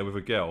in there with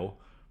a girl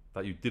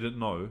that you didn't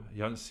know,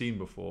 you hadn't seen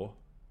before.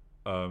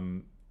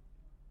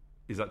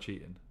 Is that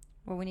cheating?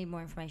 Well, we need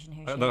more information.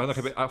 Who?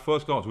 Okay, but at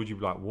first glance, would you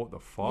be like, "What the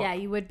fuck"? Yeah,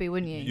 you would be,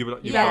 wouldn't you? You'd be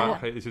like, Yeah.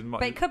 okay, this is my.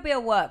 But it could be a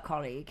work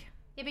colleague.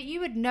 Yeah, but you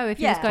would know if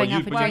he was going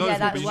out for but you drinks. know Yeah, if-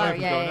 that's but you know if true.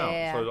 he's Yeah, going yeah, out.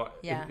 yeah. So like,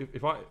 Yeah.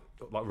 if I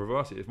like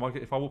reverse it,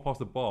 if I walk past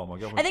the bar, my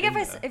girlfriend. I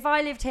think if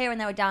I lived here and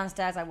they were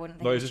downstairs, I wouldn't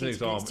think no, it it's was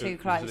just an cheating 'cause example. it's too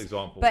It's close. just an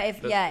example. But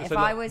if Let's say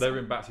I that was, they're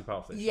in Battersea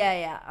Power Station.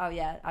 yeah, oh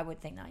yeah, I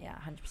would think that,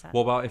 100%.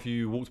 What about if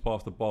you walked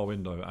past the bar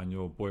window and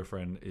your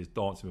boyfriend is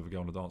dancing with a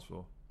girl on the dance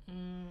floor?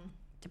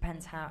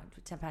 Depends how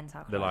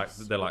close.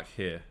 They're like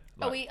here.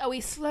 Like, Are we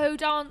slow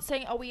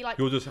dancing? Are we like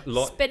you're just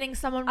spinning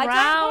someone I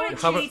round? don't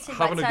call it cheating,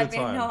 having but a I'd good be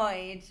time.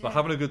 annoyed. like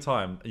having a good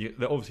time.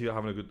 They're obviously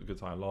having a good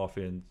time,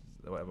 laughing,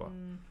 whatever.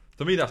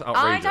 To me, that's I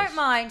outrageous. don't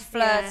mind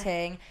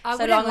flirting, I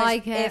so wouldn't long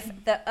like as it.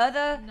 if the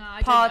other No,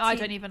 party. I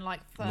don't even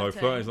like flirting. No,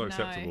 flirting is not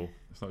acceptable.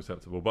 It's not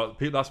acceptable. But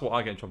that's what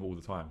I get in trouble all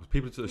the time. 'Cause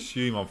people just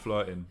assume I'm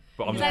flirting,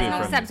 but I'm just That's being not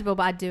friendly. acceptable,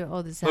 but I do it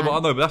all the time. No, but I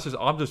know, but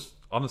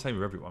I'm the same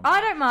with everyone.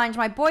 I don't mind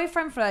my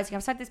boyfriend flirting.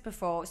 I've said this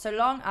before. I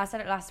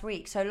said it last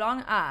week. So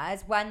long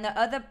as when the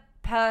other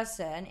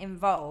person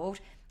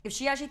involved, if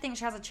she actually thinks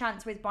she has a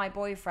chance with my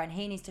boyfriend,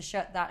 he needs to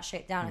shut that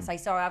shit down and say,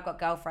 "Sorry, I've got a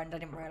girlfriend. I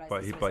didn't realise."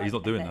 But he's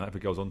not doing that. If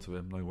it goes onto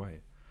him, no way.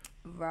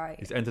 Right.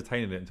 He's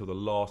entertaining it until the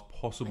last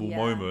possible Yeah.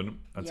 moment,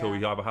 until Yeah.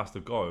 he either has to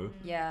go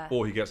Yeah.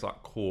 or he gets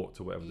like caught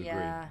to whatever degree.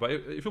 Yeah. But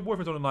if your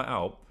boyfriend's on a night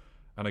out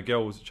and a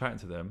girl's chatting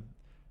to them,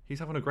 he's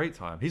having a great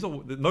time. He's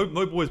not. No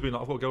boy's been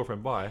like, "I've got a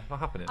girlfriend." Bye. Not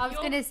happening. I was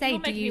going to say, you're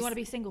do making me you want to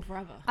be single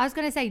forever? I was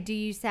going to say, do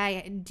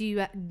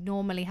you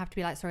normally have to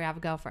be like, "Sorry, I have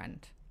a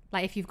girlfriend"?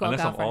 Like if you've got Unless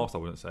a I'm girlfriend, asked, I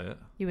wouldn't say it.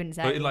 you wouldn't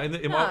say. But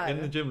it.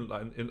 in the gym,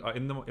 like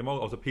I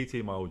was a PT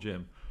in my old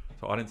gym,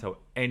 so I didn't tell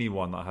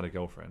anyone that I had a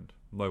girlfriend.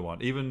 No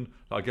one, even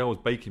like a girl was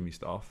baking me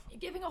stuff. You're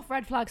giving off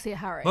red flags here,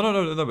 Harry.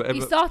 No. But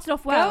You started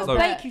off well. Girls but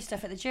bake you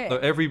stuff at the gym. no,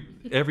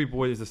 every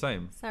boy is the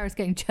same. Sarah's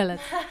getting jealous.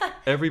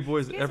 Every boy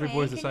is Excuse the me, can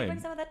you same. bring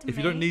some of that to If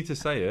you don't me? need to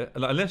say it,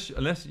 like,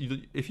 unless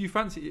if you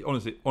fancy,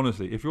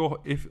 honestly,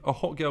 if a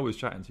hot girl is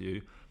chatting to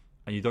you,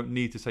 and you don't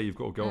need to say you've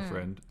got a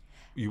girlfriend,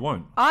 you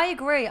won't. I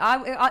agree.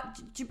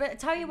 But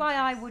tell you why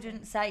I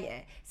wouldn't say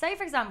it. Say,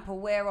 for example,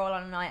 we're all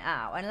on a night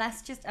out, and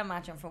let's just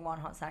imagine for one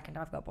hot second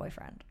I've got a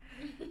boyfriend.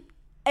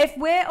 If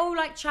we're all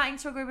like chatting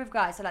to a group of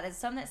guys, so like there's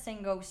some that's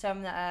single,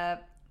 some that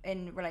are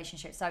in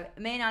relationships. So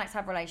me and Alex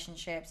have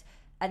relationships,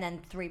 and then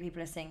 3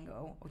 people are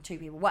single, or 2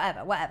 people,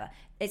 whatever.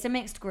 It's a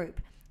mixed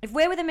group. If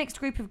we're with a mixed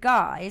group of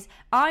guys,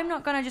 I'm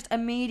not going to just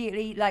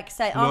immediately like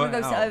say, I'm going to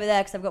go sit over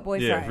there because I've got a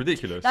boyfriend. Yeah, it's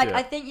ridiculous. Like, yeah.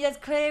 I think there's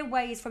clear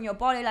ways from your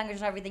body language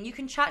and everything. You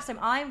can chat to them.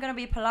 I'm going to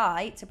be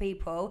polite to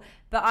people,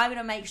 but I'm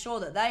going to make sure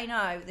that they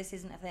know this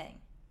isn't a thing.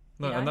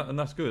 No, you know? and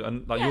that's good.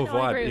 And like Yeah, your no,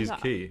 I agree vibe with is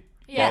that. key.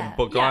 Yeah.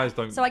 But guys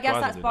don't. So I guess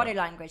guys that's don't do body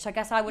that. language. I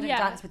guess I wouldn't Yeah.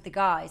 dance with the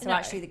guys. So No.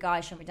 actually, the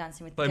guys shouldn't be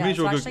dancing with the But it girls. means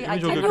you're So a good- actually, it I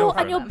means you're a do good know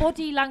And your them.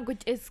 body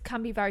language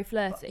can be very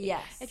flirty.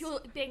 Yes. If you're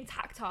being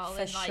tactile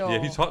For and like sure. Yeah,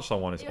 if you touch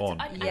someone, it's you're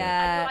on. and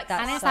Yeah, you're, like,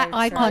 that's And it's so like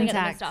eye true. smiling at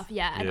them and contact. stuff, and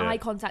Yeah. eye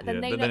contact. Then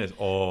Yeah, they then know. it's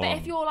on. But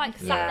if you're like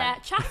sat Yeah. there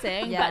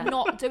chatting Yeah. but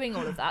not doing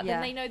all of that, Yeah.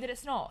 then they know that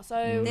it's not.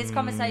 So This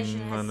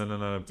conversation has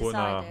No.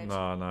 decided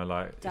No.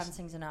 Like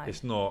dancing's a no.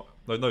 it's not.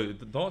 No.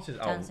 Dance is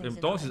Dancing's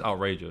a dance is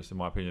outrageous in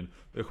my opinion.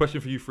 A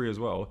question for you 3 as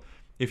well.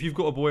 If you've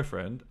got a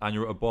boyfriend and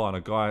you're at a bar and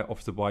a guy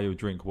offers to buy you a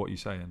drink, what are you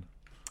saying?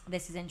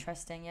 This is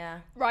interesting, yeah.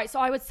 right, so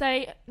I would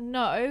say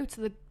no to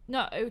the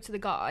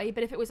guy.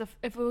 But if it was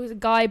a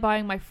guy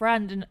buying my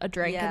friend a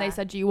drink and Yeah. they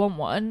said, "Do you want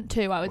one?"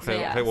 too, I would say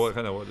yes.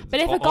 But But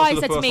if a guy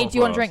said to me, "Do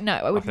you want a drink?" No,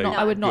 I would not.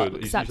 I would not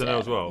Good. accept you say no it.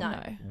 as well.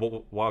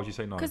 No. Why would you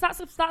say no? Because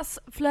that's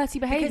flirty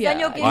behaviour. then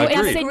you're giving I agree.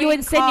 them a You're green card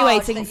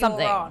insinuating that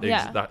something. you're on.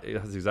 Yeah.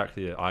 That's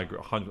exactly it. I agree.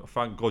 100.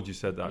 Thank God you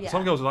said that. Yeah.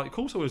 Some girls are like, "Of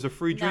course, it was a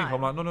free drink." No.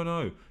 I'm like,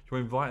 "No. You're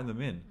inviting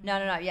them in."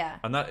 No, yeah.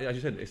 And that, as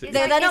you said, it's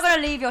They're not going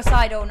to leave your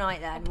side all night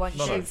then. Once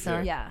No, you,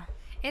 no, yeah.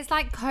 It's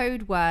like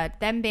code word.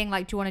 Them being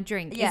like, "Do you want a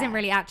drink?" Yeah. Isn't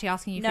really actually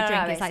asking you for No, a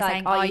drink. no, It's like it's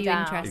saying, like, "Are are you you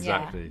down?" interested?"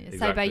 Exactly, Yeah. So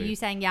exactly. by you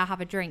saying, "Yeah, I'll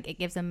have a drink," it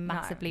gives them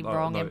massively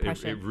wrong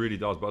impression. It really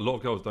does. But a lot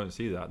of girls don't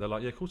see that. They're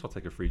like, "Yeah, of course I'll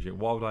take a free drink.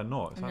 Why would I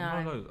not?" It's like,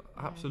 No. no,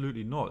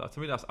 absolutely not. To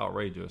me, that's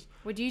outrageous.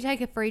 Would you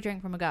take a free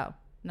drink from a girl?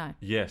 No.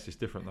 Yes, it's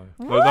different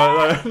though.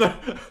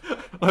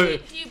 No. Do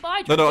you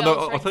buy No, girls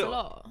I'll drinks tell a you-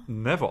 lot?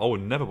 Never. I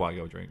would never buy a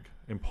girl drink.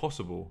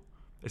 Impossible.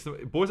 It's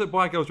boys that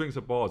buy girls drinks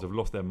at bars have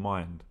lost their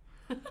mind.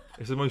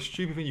 It's the most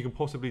stupid thing you can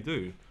possibly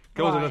do.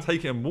 Girls are Why? going to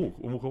take it and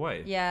walk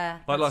away. Yeah.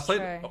 Like that's say,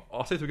 true.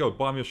 I'll say to a girl,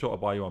 "Buy me a shot, I'll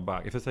buy you one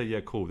back." If they say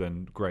yeah, cool,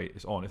 then great,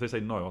 it's on. If they say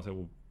no, I'll say,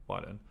 "Well,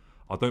 buy then."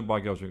 I don't buy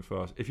girls drink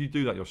first. If you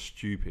do that, you're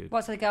stupid.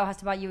 What? So the girl has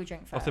to buy you a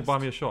drink I first? said buy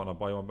me a shot and I'll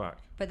buy you one back.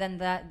 But then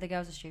the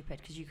girls are stupid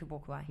because you could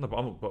walk away. No,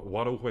 but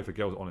why do I walk away for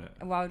girls on it?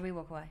 And why would we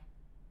walk away?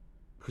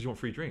 Because you want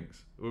free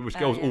drinks, which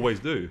girls always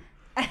do.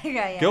 Okay,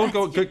 yeah,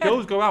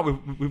 girls go out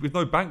with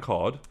no bank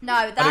card.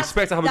 No, that's and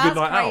expect to have a good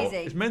night crazy.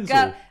 out. It's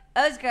mental.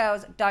 Us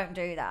girls don't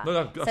do that. No,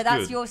 that's so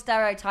that's good. your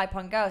stereotype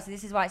on girls. So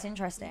this is why it's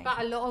interesting. But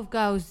a lot of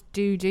girls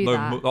do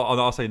that.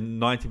 I'll say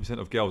 90%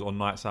 of girls on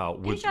nights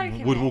out would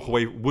walk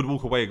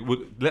away.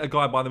 Would let a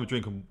guy buy them a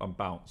drink and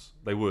bounce.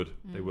 They would.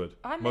 They would.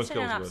 I'm Most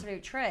missing an girls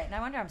absolute trick.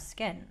 No wonder I'm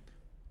skint.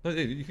 No,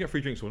 you can get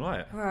free drinks all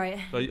night. Right.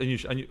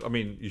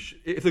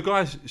 If the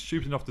guy's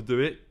stupid enough to do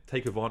it,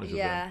 take advantage of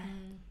them.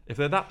 If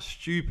they're that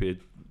stupid,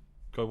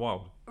 go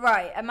wild.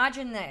 Right,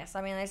 imagine this.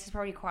 I mean, this is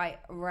probably quite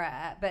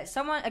rare, but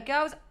a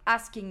girl's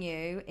asking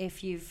you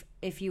if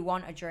you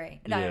want a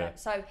drink. No.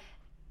 So,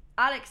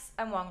 Alex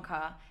and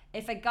Wonka,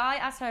 if a guy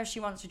asks her if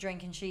she wants a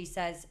drink and she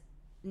says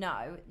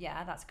no,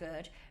 yeah, that's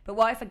good. But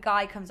what if a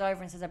guy comes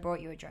over and says, "I brought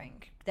you a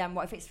drink"? Then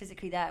what if it's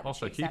physically there? I'll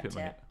say keep it,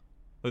 mate.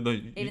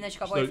 Even though she's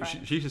got a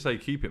boyfriend. She should say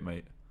keep it,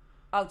 mate.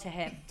 Oh, to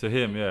him. To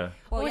him, yeah.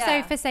 Well,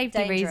 also for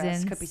safety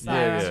reasons. Could be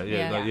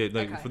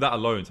Yeah. For that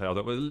alone,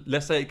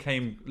 let's say it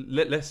came.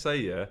 Let's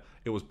say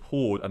it was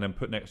poured and then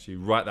put next to you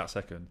right that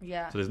second.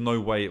 Yeah. So there's no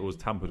way it was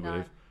tampered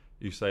with.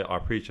 You say, I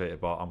appreciate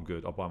it, but I'm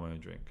good. I'll buy my own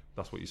drink.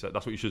 That's what you said.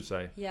 That's what you should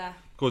say. Yeah.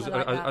 Because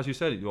as you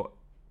said,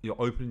 you're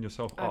opening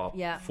yourself up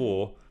yeah.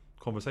 for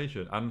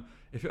conversation. And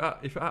if you're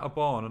at a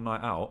bar on a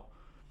night out,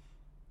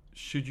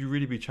 should you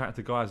really be chatting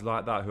to guys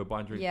like that who are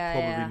buying drinks?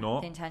 Probably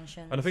not. The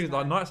intention. And the thing is,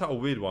 like, nights out are a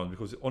weird one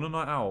because on a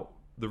night out,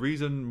 the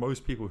reason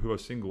most people who are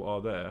single are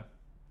there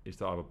is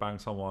to either bang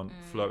someone,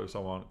 flirt with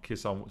someone,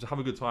 kiss someone, just have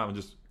a good time and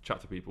just chat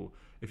to people.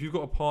 If you've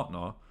got a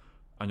partner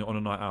and you're on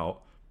a night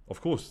out, of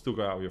course, still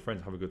go out with your friends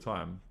and have a good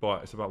time,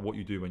 but it's about what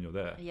you do when you're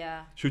there.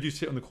 Yeah. Should you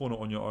sit on the corner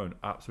on your own?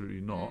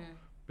 Absolutely not.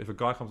 If a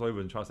guy comes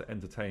over and tries to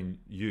entertain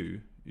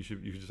you, you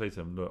should just say to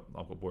him, "Look,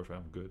 I've got a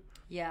boyfriend, I'm good."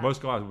 Yeah.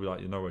 Most guys will be like,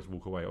 "You know where to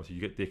walk away." Obviously,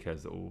 you get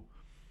dickheads that will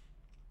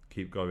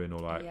keep going or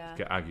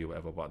get aggy or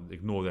whatever, but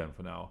ignore them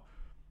for now.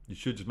 You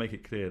should just make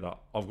it clear that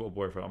I've got a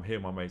boyfriend, I'm here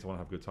with my mates, I want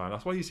to have a good time.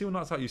 That's why you see on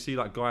nights out, you see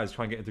like guys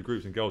try and get into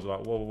groups and girls are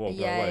like, whoa, go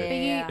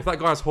away. Yeah. If that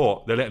guy's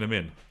hot, they're letting him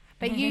in.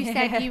 But you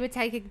said you would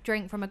take a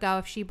drink from a girl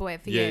if she bought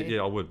it for you.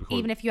 Yeah, I would. Because,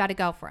 even if you had a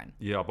girlfriend.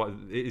 Yeah, but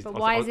it is. But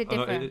why is it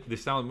different?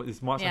 This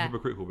might sound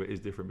hypocritical, but it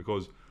is different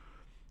because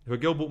if a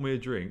girl bought me a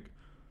drink,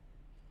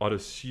 I'd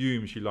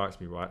assume she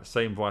likes me, right?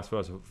 Same vice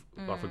versa,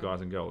 like for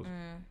guys and girls.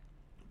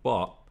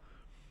 But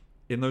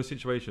in those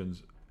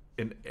situations,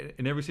 in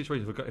every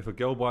situation, if a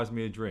girl buys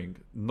me a drink,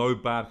 no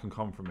bad can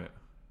come from it.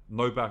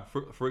 No bad.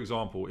 For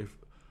example, if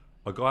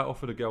a guy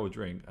offered a girl a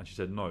drink and she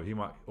said no, he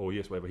might, or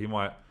yes, whatever, he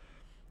might.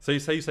 Say you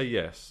say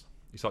yes.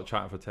 You start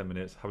chatting for 10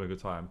 minutes, having a good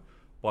time.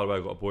 By the way,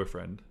 I've got a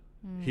boyfriend.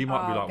 He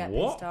might be like,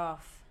 "What?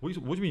 What do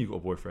you mean you got a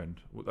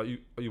boyfriend? Are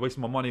you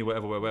wasting my money?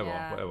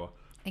 Whatever.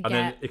 And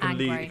then it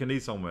can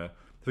lead somewhere.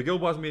 If a girl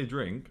buys me a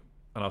drink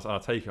and I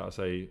take it, I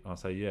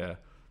say yeah.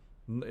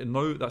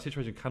 No, that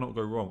situation cannot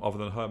go wrong. Other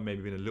than her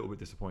maybe being a little bit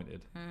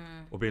disappointed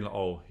or being like,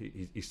 "Oh,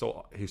 he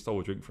stole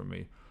a drink from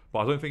me." But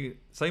I don't think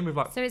same with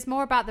like. So it's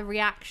more about the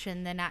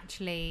reaction than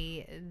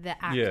actually the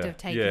act of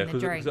taking the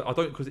drink.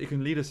 Because it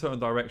can lead a certain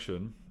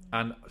direction,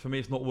 and for me,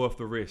 it's not worth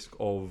the risk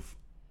of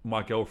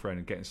my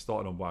girlfriend getting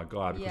started on by a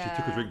guy because she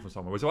took a drink from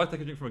someone. Whereas if I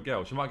take a drink from a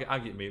girl, she might get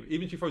aggy at me.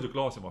 Even if she throws a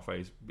glass in my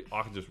face,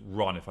 I can just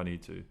run if I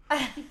need to.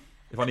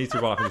 If I need to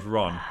run, I can just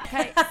run.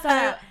 Okay,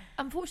 so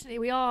unfortunately,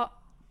 we are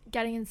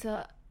getting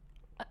into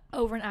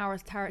over an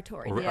hour's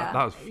territory. That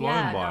was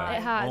flown by.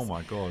 It has. Oh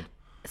my god.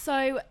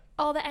 So,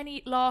 are there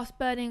any last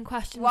burning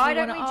questions? Why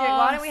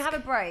don't we have a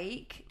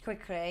break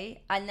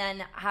quickly, and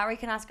then Harry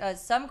can ask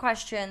us some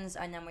questions,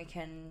 and then we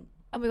can.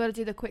 And we've got to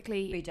do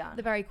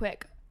the very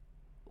quick.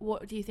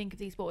 What do you think of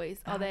these boys?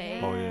 Are they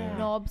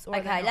knobs or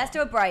okay? Let's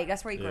do a break.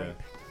 Let's regroup.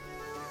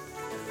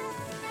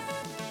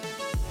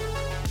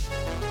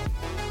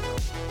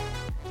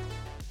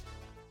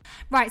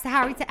 Right, so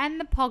Harry, to end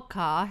the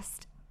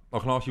podcast, I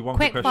can ask you one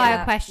quick question.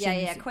 Fire questions.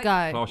 Yeah. Go. Can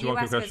I ask you one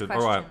quick question?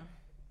 All right.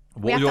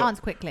 We have to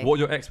answer quickly. What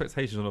are your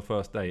expectations on a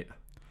first date?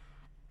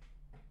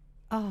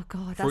 Oh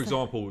God. For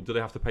example, do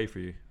they have to pay for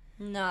you?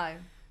 No.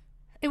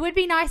 It would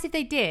be nice if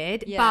they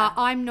did, but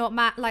I'm not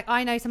mad. Like,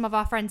 I know some of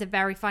our friends are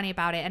very funny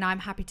about it, and I'm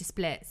happy to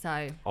split.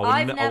 So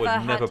I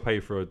would never pay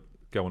for a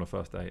girl on a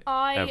first date.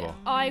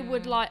 I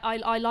would like.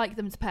 I like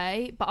them to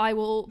pay, but I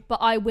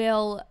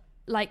will.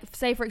 Like,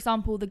 say for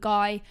example, the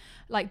guy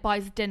like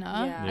buys dinner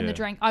and the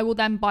drink. I will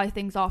then buy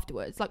things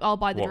afterwards. Like, I'll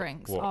buy the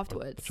drinks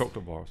afterwards. A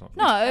chocolate bar or something?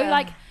 No,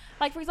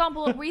 like for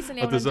example,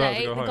 recently on a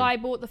date, the guy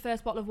bought the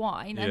first bottle of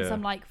wine and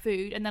some like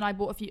food, and then I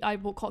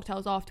bought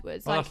cocktails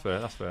afterwards. Oh,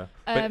 that's fair.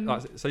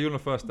 But, so you're on a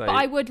first date. But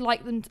I would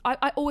like them.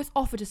 I always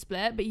offer to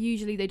split, but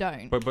usually they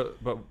don't. But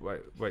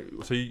wait.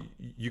 So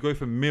you go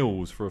for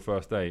meals for a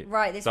first date?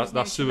 Right.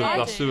 That's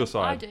suicide.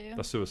 I do.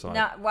 That's suicide.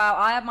 No, wow.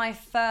 I had my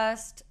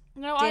first.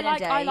 No,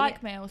 I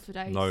like meals for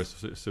dates. No, it's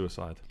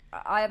suicide.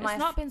 It's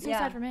not been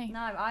suicide for me. No,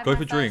 I had Go my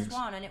for first drinks.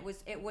 one, and it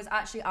was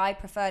actually, I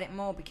preferred it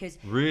more because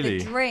Really?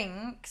 the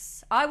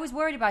drinks, I was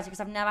worried about it because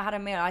I've never had a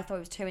meal. I thought it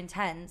was too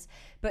intense.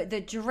 But the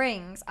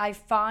drinks, I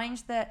find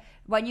that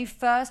when you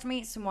first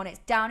meet someone, it's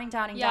downing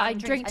I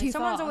drink drinks. too And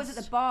someone's always fast.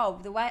 at the bar.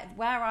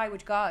 Where I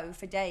would go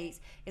for dates,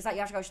 it's like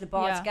you have to go to the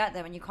bar to get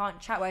them, and you can't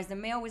chat. Whereas the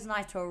meal was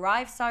nice to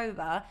arrive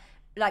sober,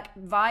 like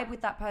vibe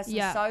with that person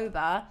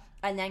sober,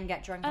 and then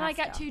get drunk. And after.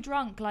 I get too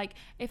drunk, like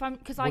if I'm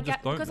because Well,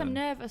 just don't I'm then.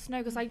 nervous. No,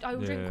 because I will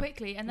drink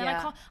quickly, and then I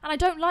Yeah. can't. And I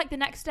don't like the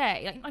next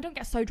day. Like I don't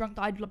get so drunk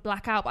that I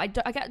black out, but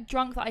I get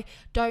drunk that I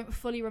don't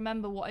fully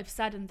remember what I've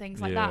said and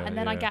things like that, and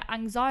then I get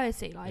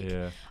anxiety. Like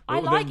I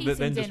like eating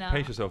then dinner. just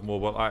pace yourself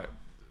more. But like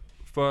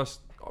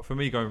first, for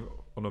me, going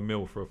on a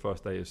meal for a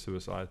first date is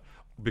suicide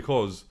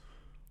because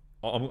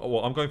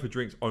I'm going for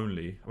drinks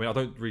only. I mean, I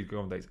don't really go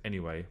on dates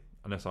anyway.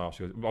 Unless I ask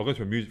you, I'll go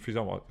to a music. For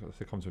example,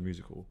 I come to a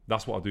musical.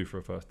 That's what I do for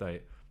a first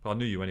date. But I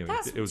knew you anyway.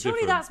 It was surely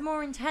different. that's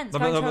more intense. No,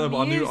 going to a but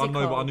I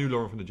musical. knew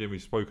Lauren from the gym.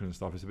 We've spoken and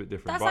stuff. It's a bit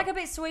different. That's but, like a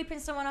bit sweeping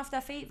someone off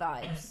their feet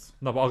vibes.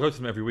 no, but I'll go to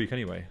them every week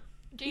anyway.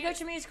 Do You go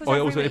to musicals Oh,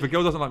 every also, week. if a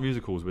girl doesn't like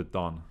musicals, we're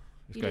done.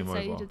 It's You game did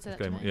say- you over. did say It's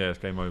that to game. me. Yeah, it's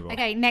game over.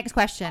 Okay, next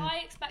question.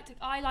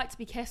 I like to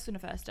be kissed on a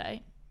first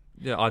date.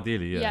 Yeah,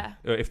 ideally, yeah.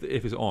 If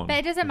it's on. But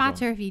it doesn't it's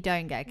matter on. if you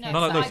don't get kissed. No,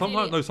 No.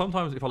 ideally-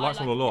 Sometimes if I like I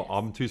someone a like lot,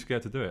 I'm too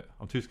scared to do it.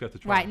 I'm too scared to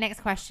try. Right,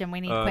 next question. We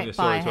need quick yeah,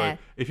 fire sorry. here.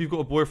 If you've got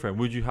a boyfriend,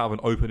 would you have an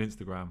open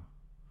Instagram?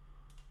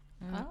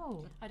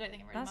 Oh, I don't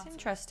think it really That's matters.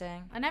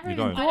 interesting. I never You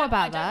even don't? thought I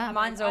about don't that. have-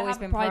 Mine's I always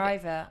have a been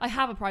private. I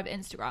have a private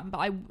Instagram, but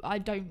I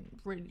don't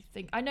really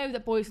think. I know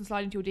that boys can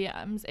slide into your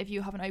DMs if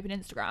you have an open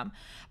Instagram,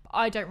 but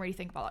I don't really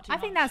think about that too I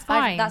think much. that's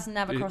fine. That's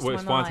never crossed my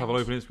It's mind. fine to have an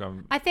open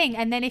Instagram. I think,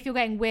 and then if you're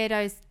getting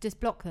weirdos, just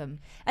block them.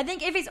 I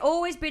think if it's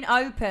always been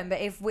open, but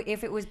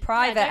if it was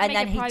private don't and make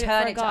then it he private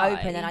turned for a it to guy.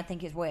 open, then I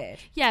think it's weird.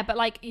 Yeah, but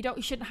like you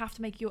shouldn't have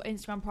to make your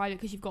Instagram private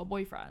because you've got a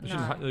boyfriend.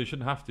 You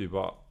shouldn't have to,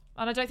 but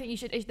And I don't think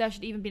there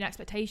should even be an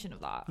expectation of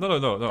that. no.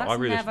 That's I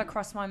really. never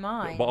crossed my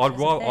mind. But That's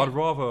the I'd thing.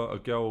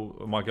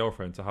 rather my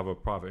girlwould to have a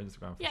private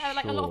Instagram. For Yeah,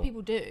 like a lot of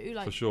people do.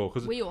 Like for sure,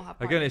 because we all have.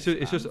 again,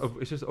 private it's just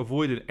Instagrams.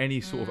 avoiding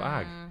any sort of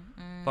ag.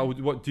 Like,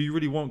 what do you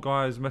really want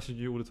guys messaging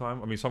you all the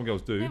time? I mean, some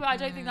girls do. No, but I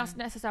don't think that's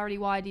necessarily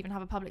why I'd even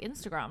have a public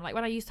Instagram. Like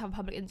when I used to have a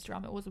public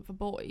Instagram, it wasn't for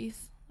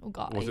boys or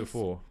guys. What was it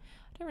for?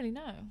 I don't really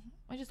know.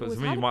 I just But always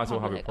to me, had you it might as well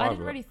have it public. I didn't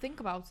private. really think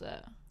about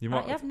it. You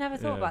might. I've never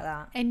thought about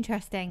that.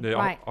 Interesting. Yeah,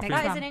 right, I think-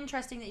 next That is one. an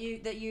interesting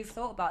that you've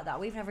thought about that.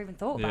 We've never even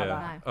thought about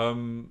that.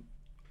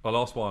 Our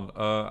last one.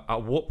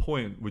 At what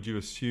point would you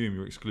assume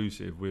you're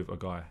exclusive with a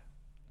guy?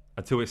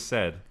 Until it's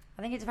said.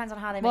 I think it depends on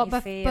how they Well, make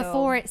you feel.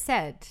 before it's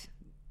said,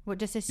 what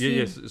just assume? Yeah,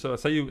 yes. So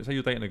say you're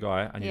dating a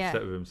guy and you've Yeah.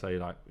 slept with him, say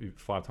like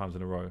 5 times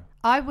in a row.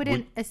 I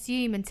wouldn't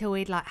assume until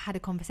we'd like had a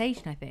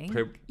conversation. I think.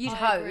 Okay, You'd I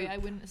hope. agree, I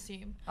wouldn't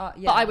assume, Yeah.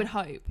 but I would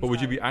hope. but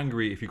would you be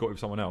angry if you got with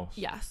someone else?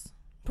 Yes,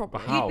 probably.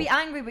 But how? You'd be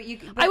angry, but you.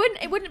 But I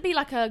wouldn't. It wouldn't be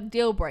like a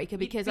deal breaker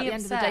because at be the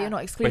end of the upset. day, you're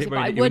not exclusive. But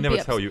But, I he would would never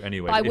be tell ups- you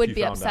anyway. But I if would you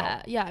be found upset.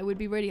 out. Yeah, I would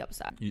be really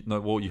upset. You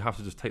have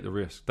to just take the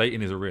risk.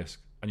 Dating is a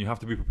risk, and you have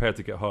to be prepared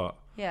to get hurt.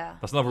 Yeah.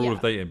 That's another rule Yeah.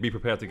 of dating. Be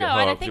prepared to get No,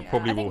 hurt. and I 'cause think, it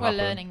probably I think will we're happen.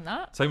 learning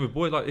that. Same with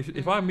boys. Like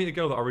if I meet a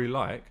girl that I really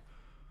like,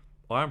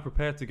 I am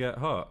prepared to get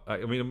hurt.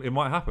 Like, I mean, it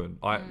might happen.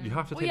 You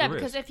have to Well, take yeah, the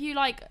risk. because if you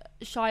like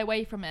shy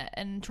away from it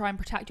and try and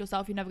protect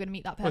yourself, you're never going to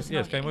meet that Well, person.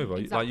 yeah, it's game over.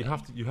 Exactly.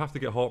 Like you have to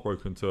get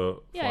heartbroken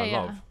to Yeah, find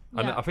yeah, love.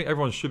 And yeah. I think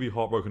everyone should be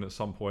heartbroken at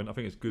some point. I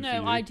think it's good for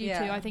you. No, I do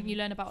Yeah. too. I think you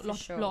learn about For lot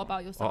sure.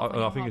 about yourself. when And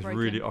I you're think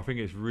heartbroken. I think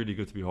it's really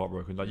good to be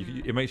heartbroken. Like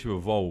it makes you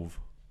evolve.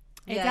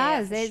 It Yeah,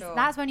 does. for It's, sure.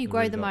 That's when you It grow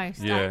really the does.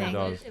 most. Yeah, I it think.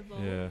 does.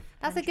 Evolve. Yeah.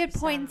 That's a good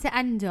point 100%. to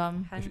end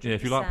on.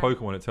 If you like 100%.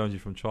 Pokemon, it turns you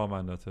from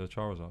Charmander to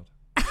Charizard.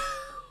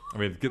 I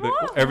mean,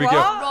 What? every What?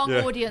 girl. Wrong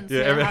Yeah. audience. Yeah,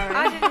 here, every- Harry.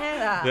 I didn't hear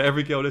that. Yeah,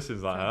 every girl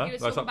listens like her. You were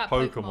That's like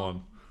talking about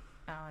Pokemon.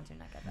 Oh, I did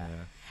not get that. Yeah.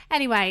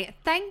 Anyway,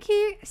 thank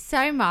you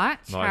so much,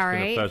 No, it's been a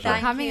Harry, pleasure. for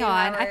Thank coming you,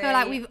 on. I feel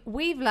like Harry.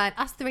 we've learned,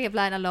 us three have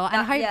learned a lot, and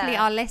That- hopefully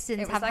yeah. our listeners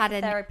It was have like had a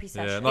an therapy Yeah,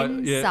 session. like,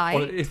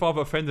 Insight. if I've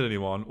offended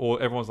anyone, or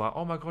everyone's like,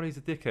 "Oh my god, he's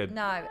a dickhead."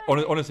 No.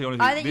 Honestly,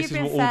 I think this you've is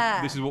been what fair.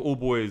 all this is what all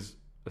boys,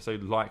 let's say,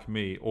 like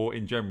me or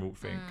in general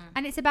think.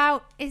 And it's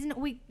about, isn't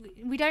we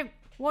don't.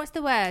 What's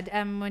the word?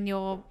 When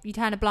you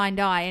turn a blind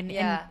eye in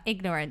Yeah.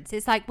 ignorance.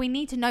 It's like we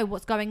need to know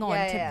what's going on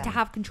Yeah. to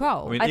have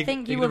control. I mean, I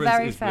think you were ignorance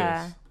very is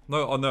fair. bliss.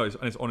 No, I know, it's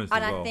honest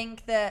And as well. I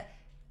think that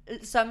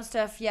some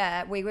stuff,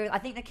 yeah, I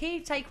think the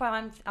key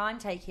takeaway I'm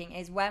taking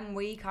is when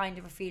we kind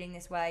of are feeling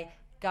this way,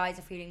 guys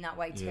are feeling that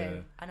way too. Yeah.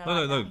 And I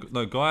like that.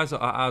 No. Guys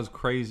are as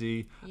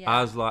crazy,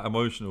 Yeah. as like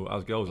emotional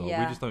as girls are. Yeah.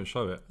 We just don't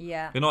show it.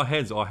 Yeah. In our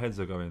heads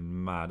are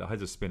going mad. Our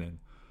heads are spinning.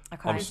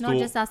 Okay. I'm It's not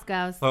just us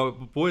girls. No,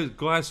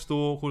 guys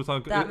stalk all the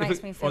time. That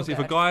makes me feel honestly, if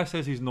a good. guy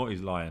says he's not,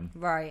 he's lying.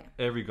 Right.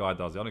 Every guy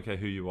does it. I don't care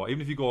who you are.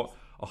 Even if you got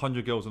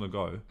 100 girls on a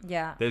go,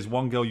 Yeah. there's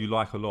one girl you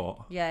like a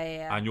lot,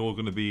 Yeah. and you're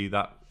going to be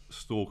that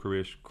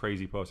stalkerish,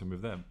 crazy person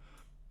with them.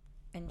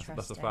 Interesting.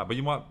 That's the fact.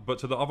 But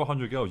to the other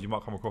 100 girls, you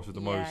might come across as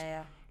the most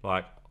Yeah.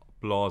 like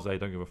blasé,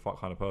 don't give a fuck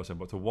kind of person.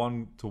 But to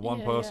one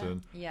Yeah,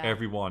 person, yeah.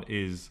 everyone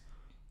is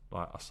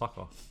like a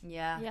sucker.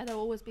 Yeah. Yeah,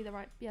 there'll always be the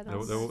right. Yeah, There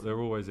always is. There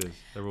always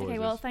okay, is.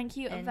 well, thank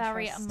you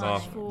very Interesting.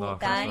 much No, for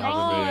thanks coming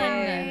for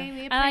having on.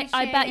 We And I bet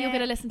you're appreciate going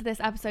to it. listen to this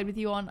episode with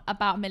you on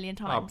about 1 million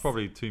times.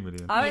 Probably 2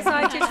 million. I'm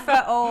excited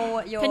for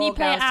all your Can you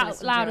play girls it to out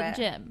listen loud to at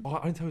the it. gym? Oh,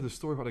 I didn't tell you the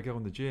story about the girl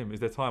in the gym. Is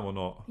there time or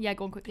not? Yeah,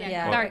 go on quickly.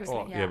 Yeah. Very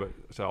Oh, quickly. Yeah, but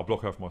so I'll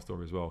block her for my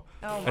story as well.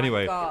 Oh my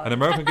Anyway, God. an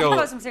American I've girl.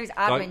 got some serious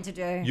admin like, to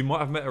do. You might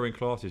have met her in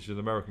classes. She's an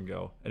American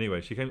girl.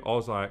 Anyway, she came. I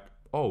was like,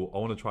 oh, I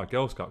want to try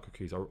Girl Scout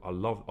cookies. I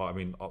love. I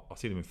mean, I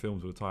see them in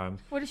films all the time.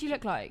 What does she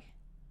look like?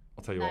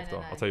 I'll tell you No, after.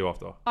 no, no. I'll tell you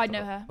after. I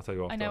know her. I'll tell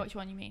you after. I know which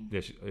one you mean.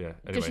 Yeah. Yeah. Does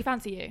Anyway, she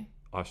fancy you?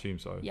 I assume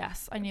so.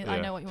 Yes, I knew. Yeah.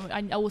 I know what you.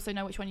 I also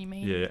know which one you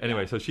mean. Yeah.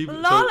 Anyway, so she.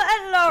 Lola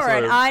and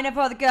Lauren, so- I know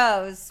for the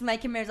girls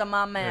making moves on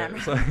my man.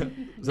 Yeah, so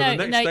No,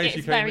 the next day it's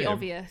she came very in,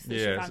 obvious that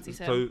she yeah, fancies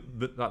him.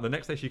 so the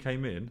next day she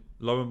came in,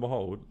 lo and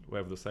behold,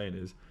 whatever the saying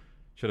is,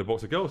 she had a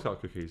box of Girl Scout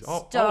cookies. I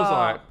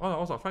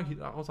was like, thank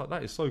you. I was like,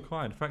 that is so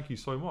kind. Thank you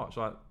so much.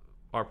 Like,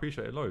 I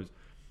appreciate it loads.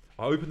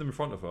 I opened them in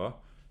front of her,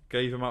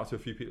 gave them out to a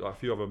few people, like a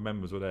few other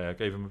members were there.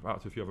 Gave them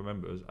out to a few other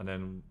members, and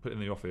then put it in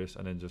the office,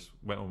 and then just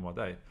went on with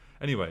my day.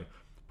 Anyway,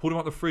 pulled them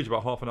out the fridge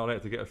about half an hour later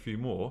to get a few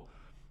more,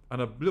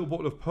 and a little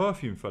bottle of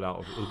perfume fell out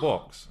of the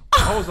box.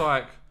 I was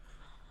like,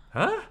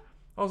 huh?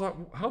 I was like,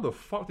 how the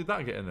fuck did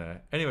that get in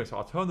there? Anyway, so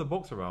I turned the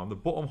box around. The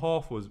bottom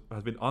half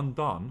has been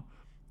undone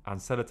and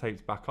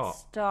sellotaped back up.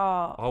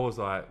 Stop. I was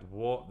like,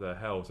 what the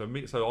hell? So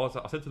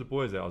I said to the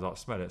boys there, I was like,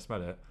 smell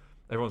it.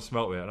 Everyone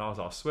smelled it, and I was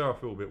like, I swear I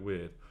feel a bit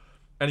weird.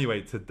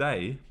 Anyway,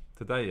 today,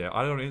 yeah,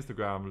 I did on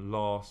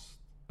Instagram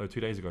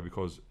 2 days ago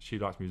because she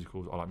likes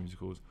musicals, I like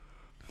musicals.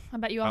 I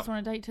bet you asked her on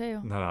a date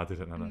too. No, I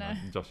didn't. No,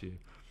 just you.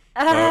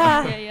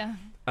 Yeah.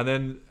 And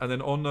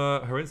then on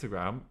her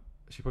Instagram,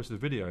 she posted a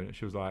video and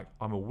she was like,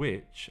 I'm a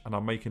witch and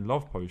I'm making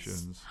love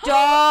potions.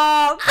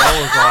 Stop.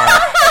 I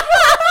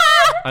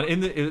was like,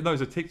 and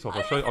it's a TikTok.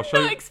 I'll show you.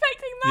 Not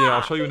expecting that. Yeah,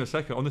 I'll show you in a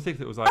second. On the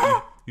TikTok, it was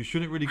like, you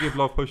shouldn't really give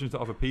love potions to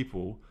other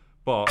people,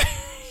 but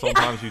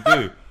sometimes you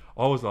do.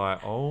 I was like,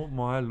 oh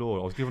my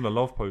lord, I was given a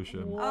love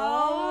potion.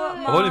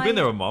 Oh I've only been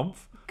there a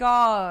month.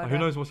 God. Who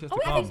knows what's yet to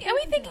Are come? we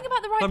thinking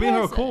about the right No, person? me and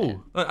her are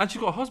cool. And she's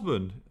got a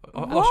husband.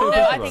 I'll show you No, pictures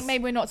I of think her.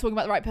 maybe we're not talking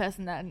about the right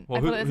person then. Well,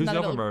 I feel like who's the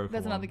other American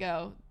there's another one?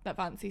 girl that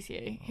fancies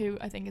you who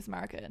I think is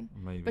American.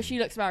 Maybe. But she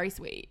looks very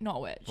sweet, not a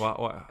witch.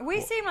 We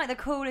seem like the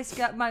coolest,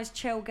 most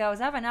chill girls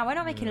ever. Now we're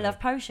not making love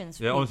potions.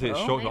 For Yeah, honestly, it's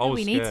people. shocking. I was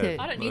we need scared.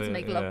 to. I don't need to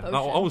make love No,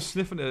 potions. I was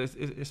sniffing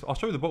it. I'll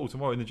show you the bottle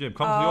tomorrow in the gym.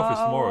 Come to the office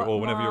tomorrow or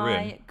whenever you're in.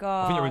 my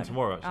God. I think you're in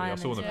tomorrow actually. I I'm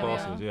saw in the in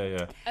classes.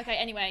 Yeah. Okay,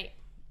 anyway,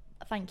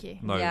 thank you.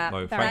 No, Yeah.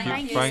 no. Very Thank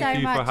nice. you. Thank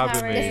you so for much,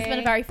 having Harry. This me. has been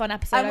a very fun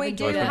episode. And I've we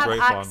do enjoyed it. have Great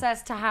fun.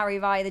 access to Harry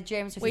via the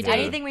gym. So if We there's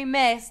do. anything we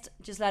missed,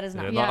 just let us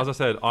know. Yeah, Yeah. no, as I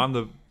said, I'm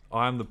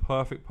the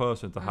perfect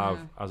person to have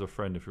as a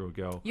friend if you're a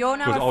girl. You're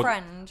now Because a I'll-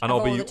 friend and of I'll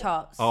all be- the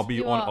tots. I'll be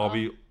You I'll are.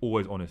 be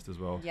always honest as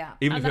well. Yeah.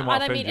 Even if it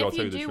might I offend mean, you, I'll if tell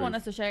you you the do truth. want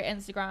us to share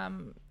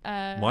Instagram,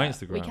 My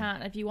Instagram? we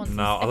can. If you want,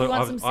 No, if you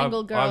want some I've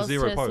single girls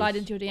zero to posts. slide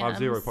into your DMs. I have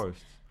 0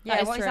 posts. Yeah,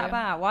 That is what is that true.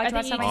 about? Why I do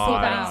I think have so you many need to people sort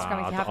on that out.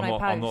 Instagram if you have no I'm not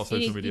a posts? You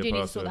social need media to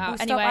person. sort that We'll out.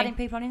 stop Anyway, adding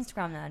people on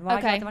Instagram then. Why do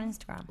Okay. you have them on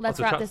Instagram? let's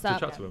To wrap chat- this to up.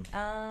 chat to them.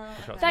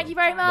 Thank you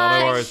very much.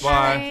 No worries. Bye.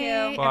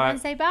 Harry. Bye. Everyone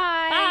say bye.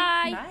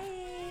 Bye. Bye.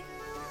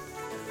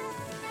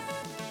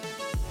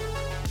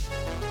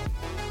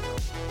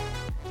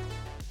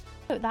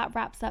 So that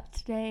wraps up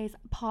today's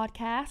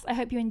podcast. I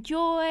hope you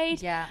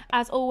enjoyed. Yeah.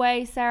 As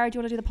always, Sarah, do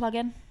you want to do the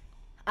plug-in?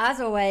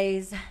 As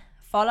always,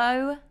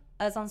 follow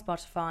us on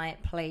Spotify,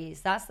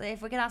 please.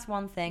 If we can ask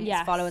one thing,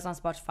 Yes. it's follow us on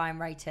Spotify and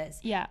rate us.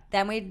 Yeah.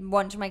 Then we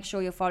want to make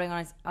sure you're following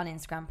us on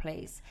Instagram,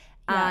 please.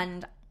 Yeah.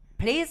 And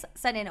please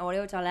send in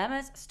audio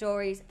dilemmas,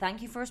 stories.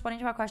 Thank you for responding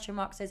to our question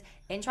boxes.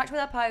 Interact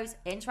with our posts,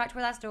 interact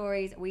with our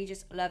stories. We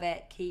just love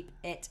it. Keep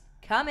it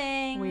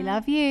coming. We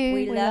love you.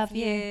 We love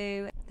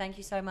you. Thank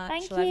you so much.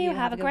 Thank Love you.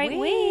 Have a good great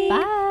week.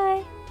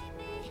 Bye.